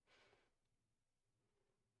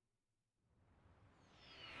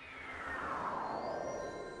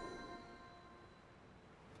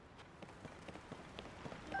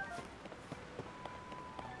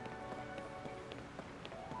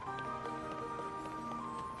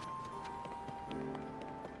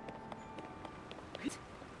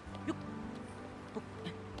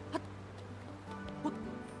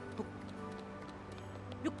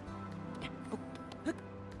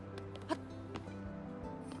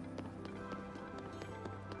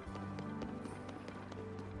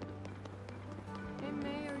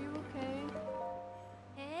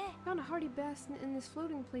 Found a hearty bath in this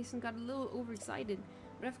floating place and got a little overexcited.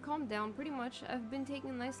 But I've calmed down pretty much. I've been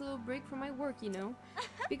taking a nice little break from my work, you know.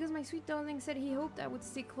 Because my sweet darling said he hoped I would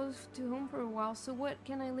stay close to home for a while, so what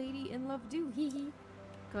can a lady in love do? Hee hee.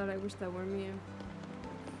 God, I wish that were me.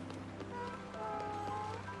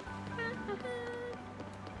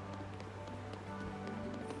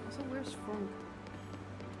 Also, where's Frank?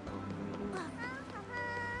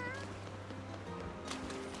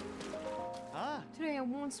 Today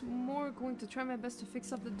I'm once more going to try my best to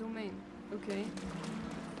fix up the domain. Okay.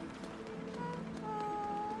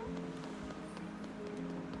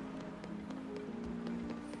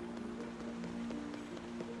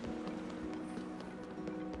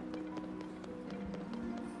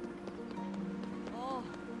 Oh.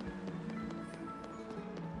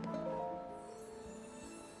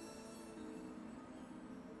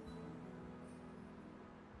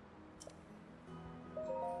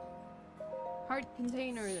 Heart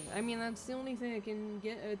container. I mean, that's the only thing I can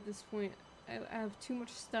get at this point. I have too much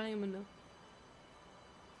stamina.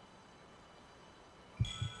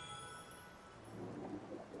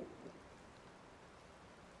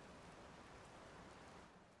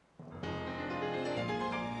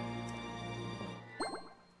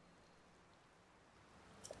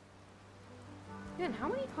 Man, how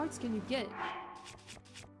many hearts can you get?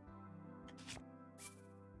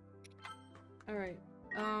 Alright.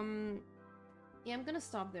 Yeah, I'm gonna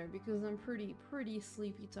stop there because I'm pretty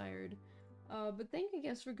sleepy tired. But thank you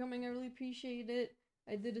guys for coming, I really appreciate it.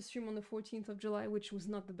 I did a stream on the 14th of July, which was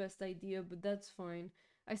not the best idea, but that's fine.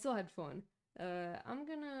 I still had fun. I'm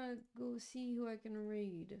gonna go see who I can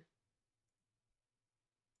raid.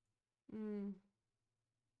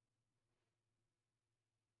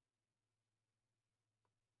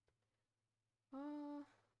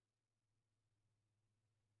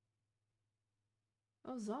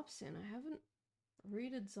 Oh, Zobson. I haven't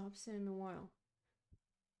raided Zobson in a while.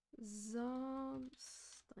 Zobstan.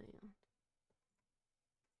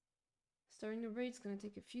 Starting the raid's gonna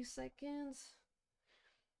take a few seconds.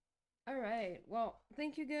 Alright, well,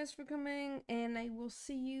 thank you guys for coming, and I will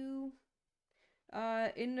see you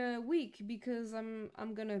in a week because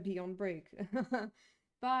I'm gonna be on break.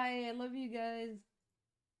 Bye, I love you guys.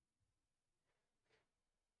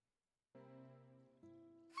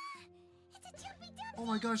 Oh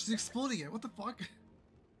my gosh, she's exploding it. What the fuck?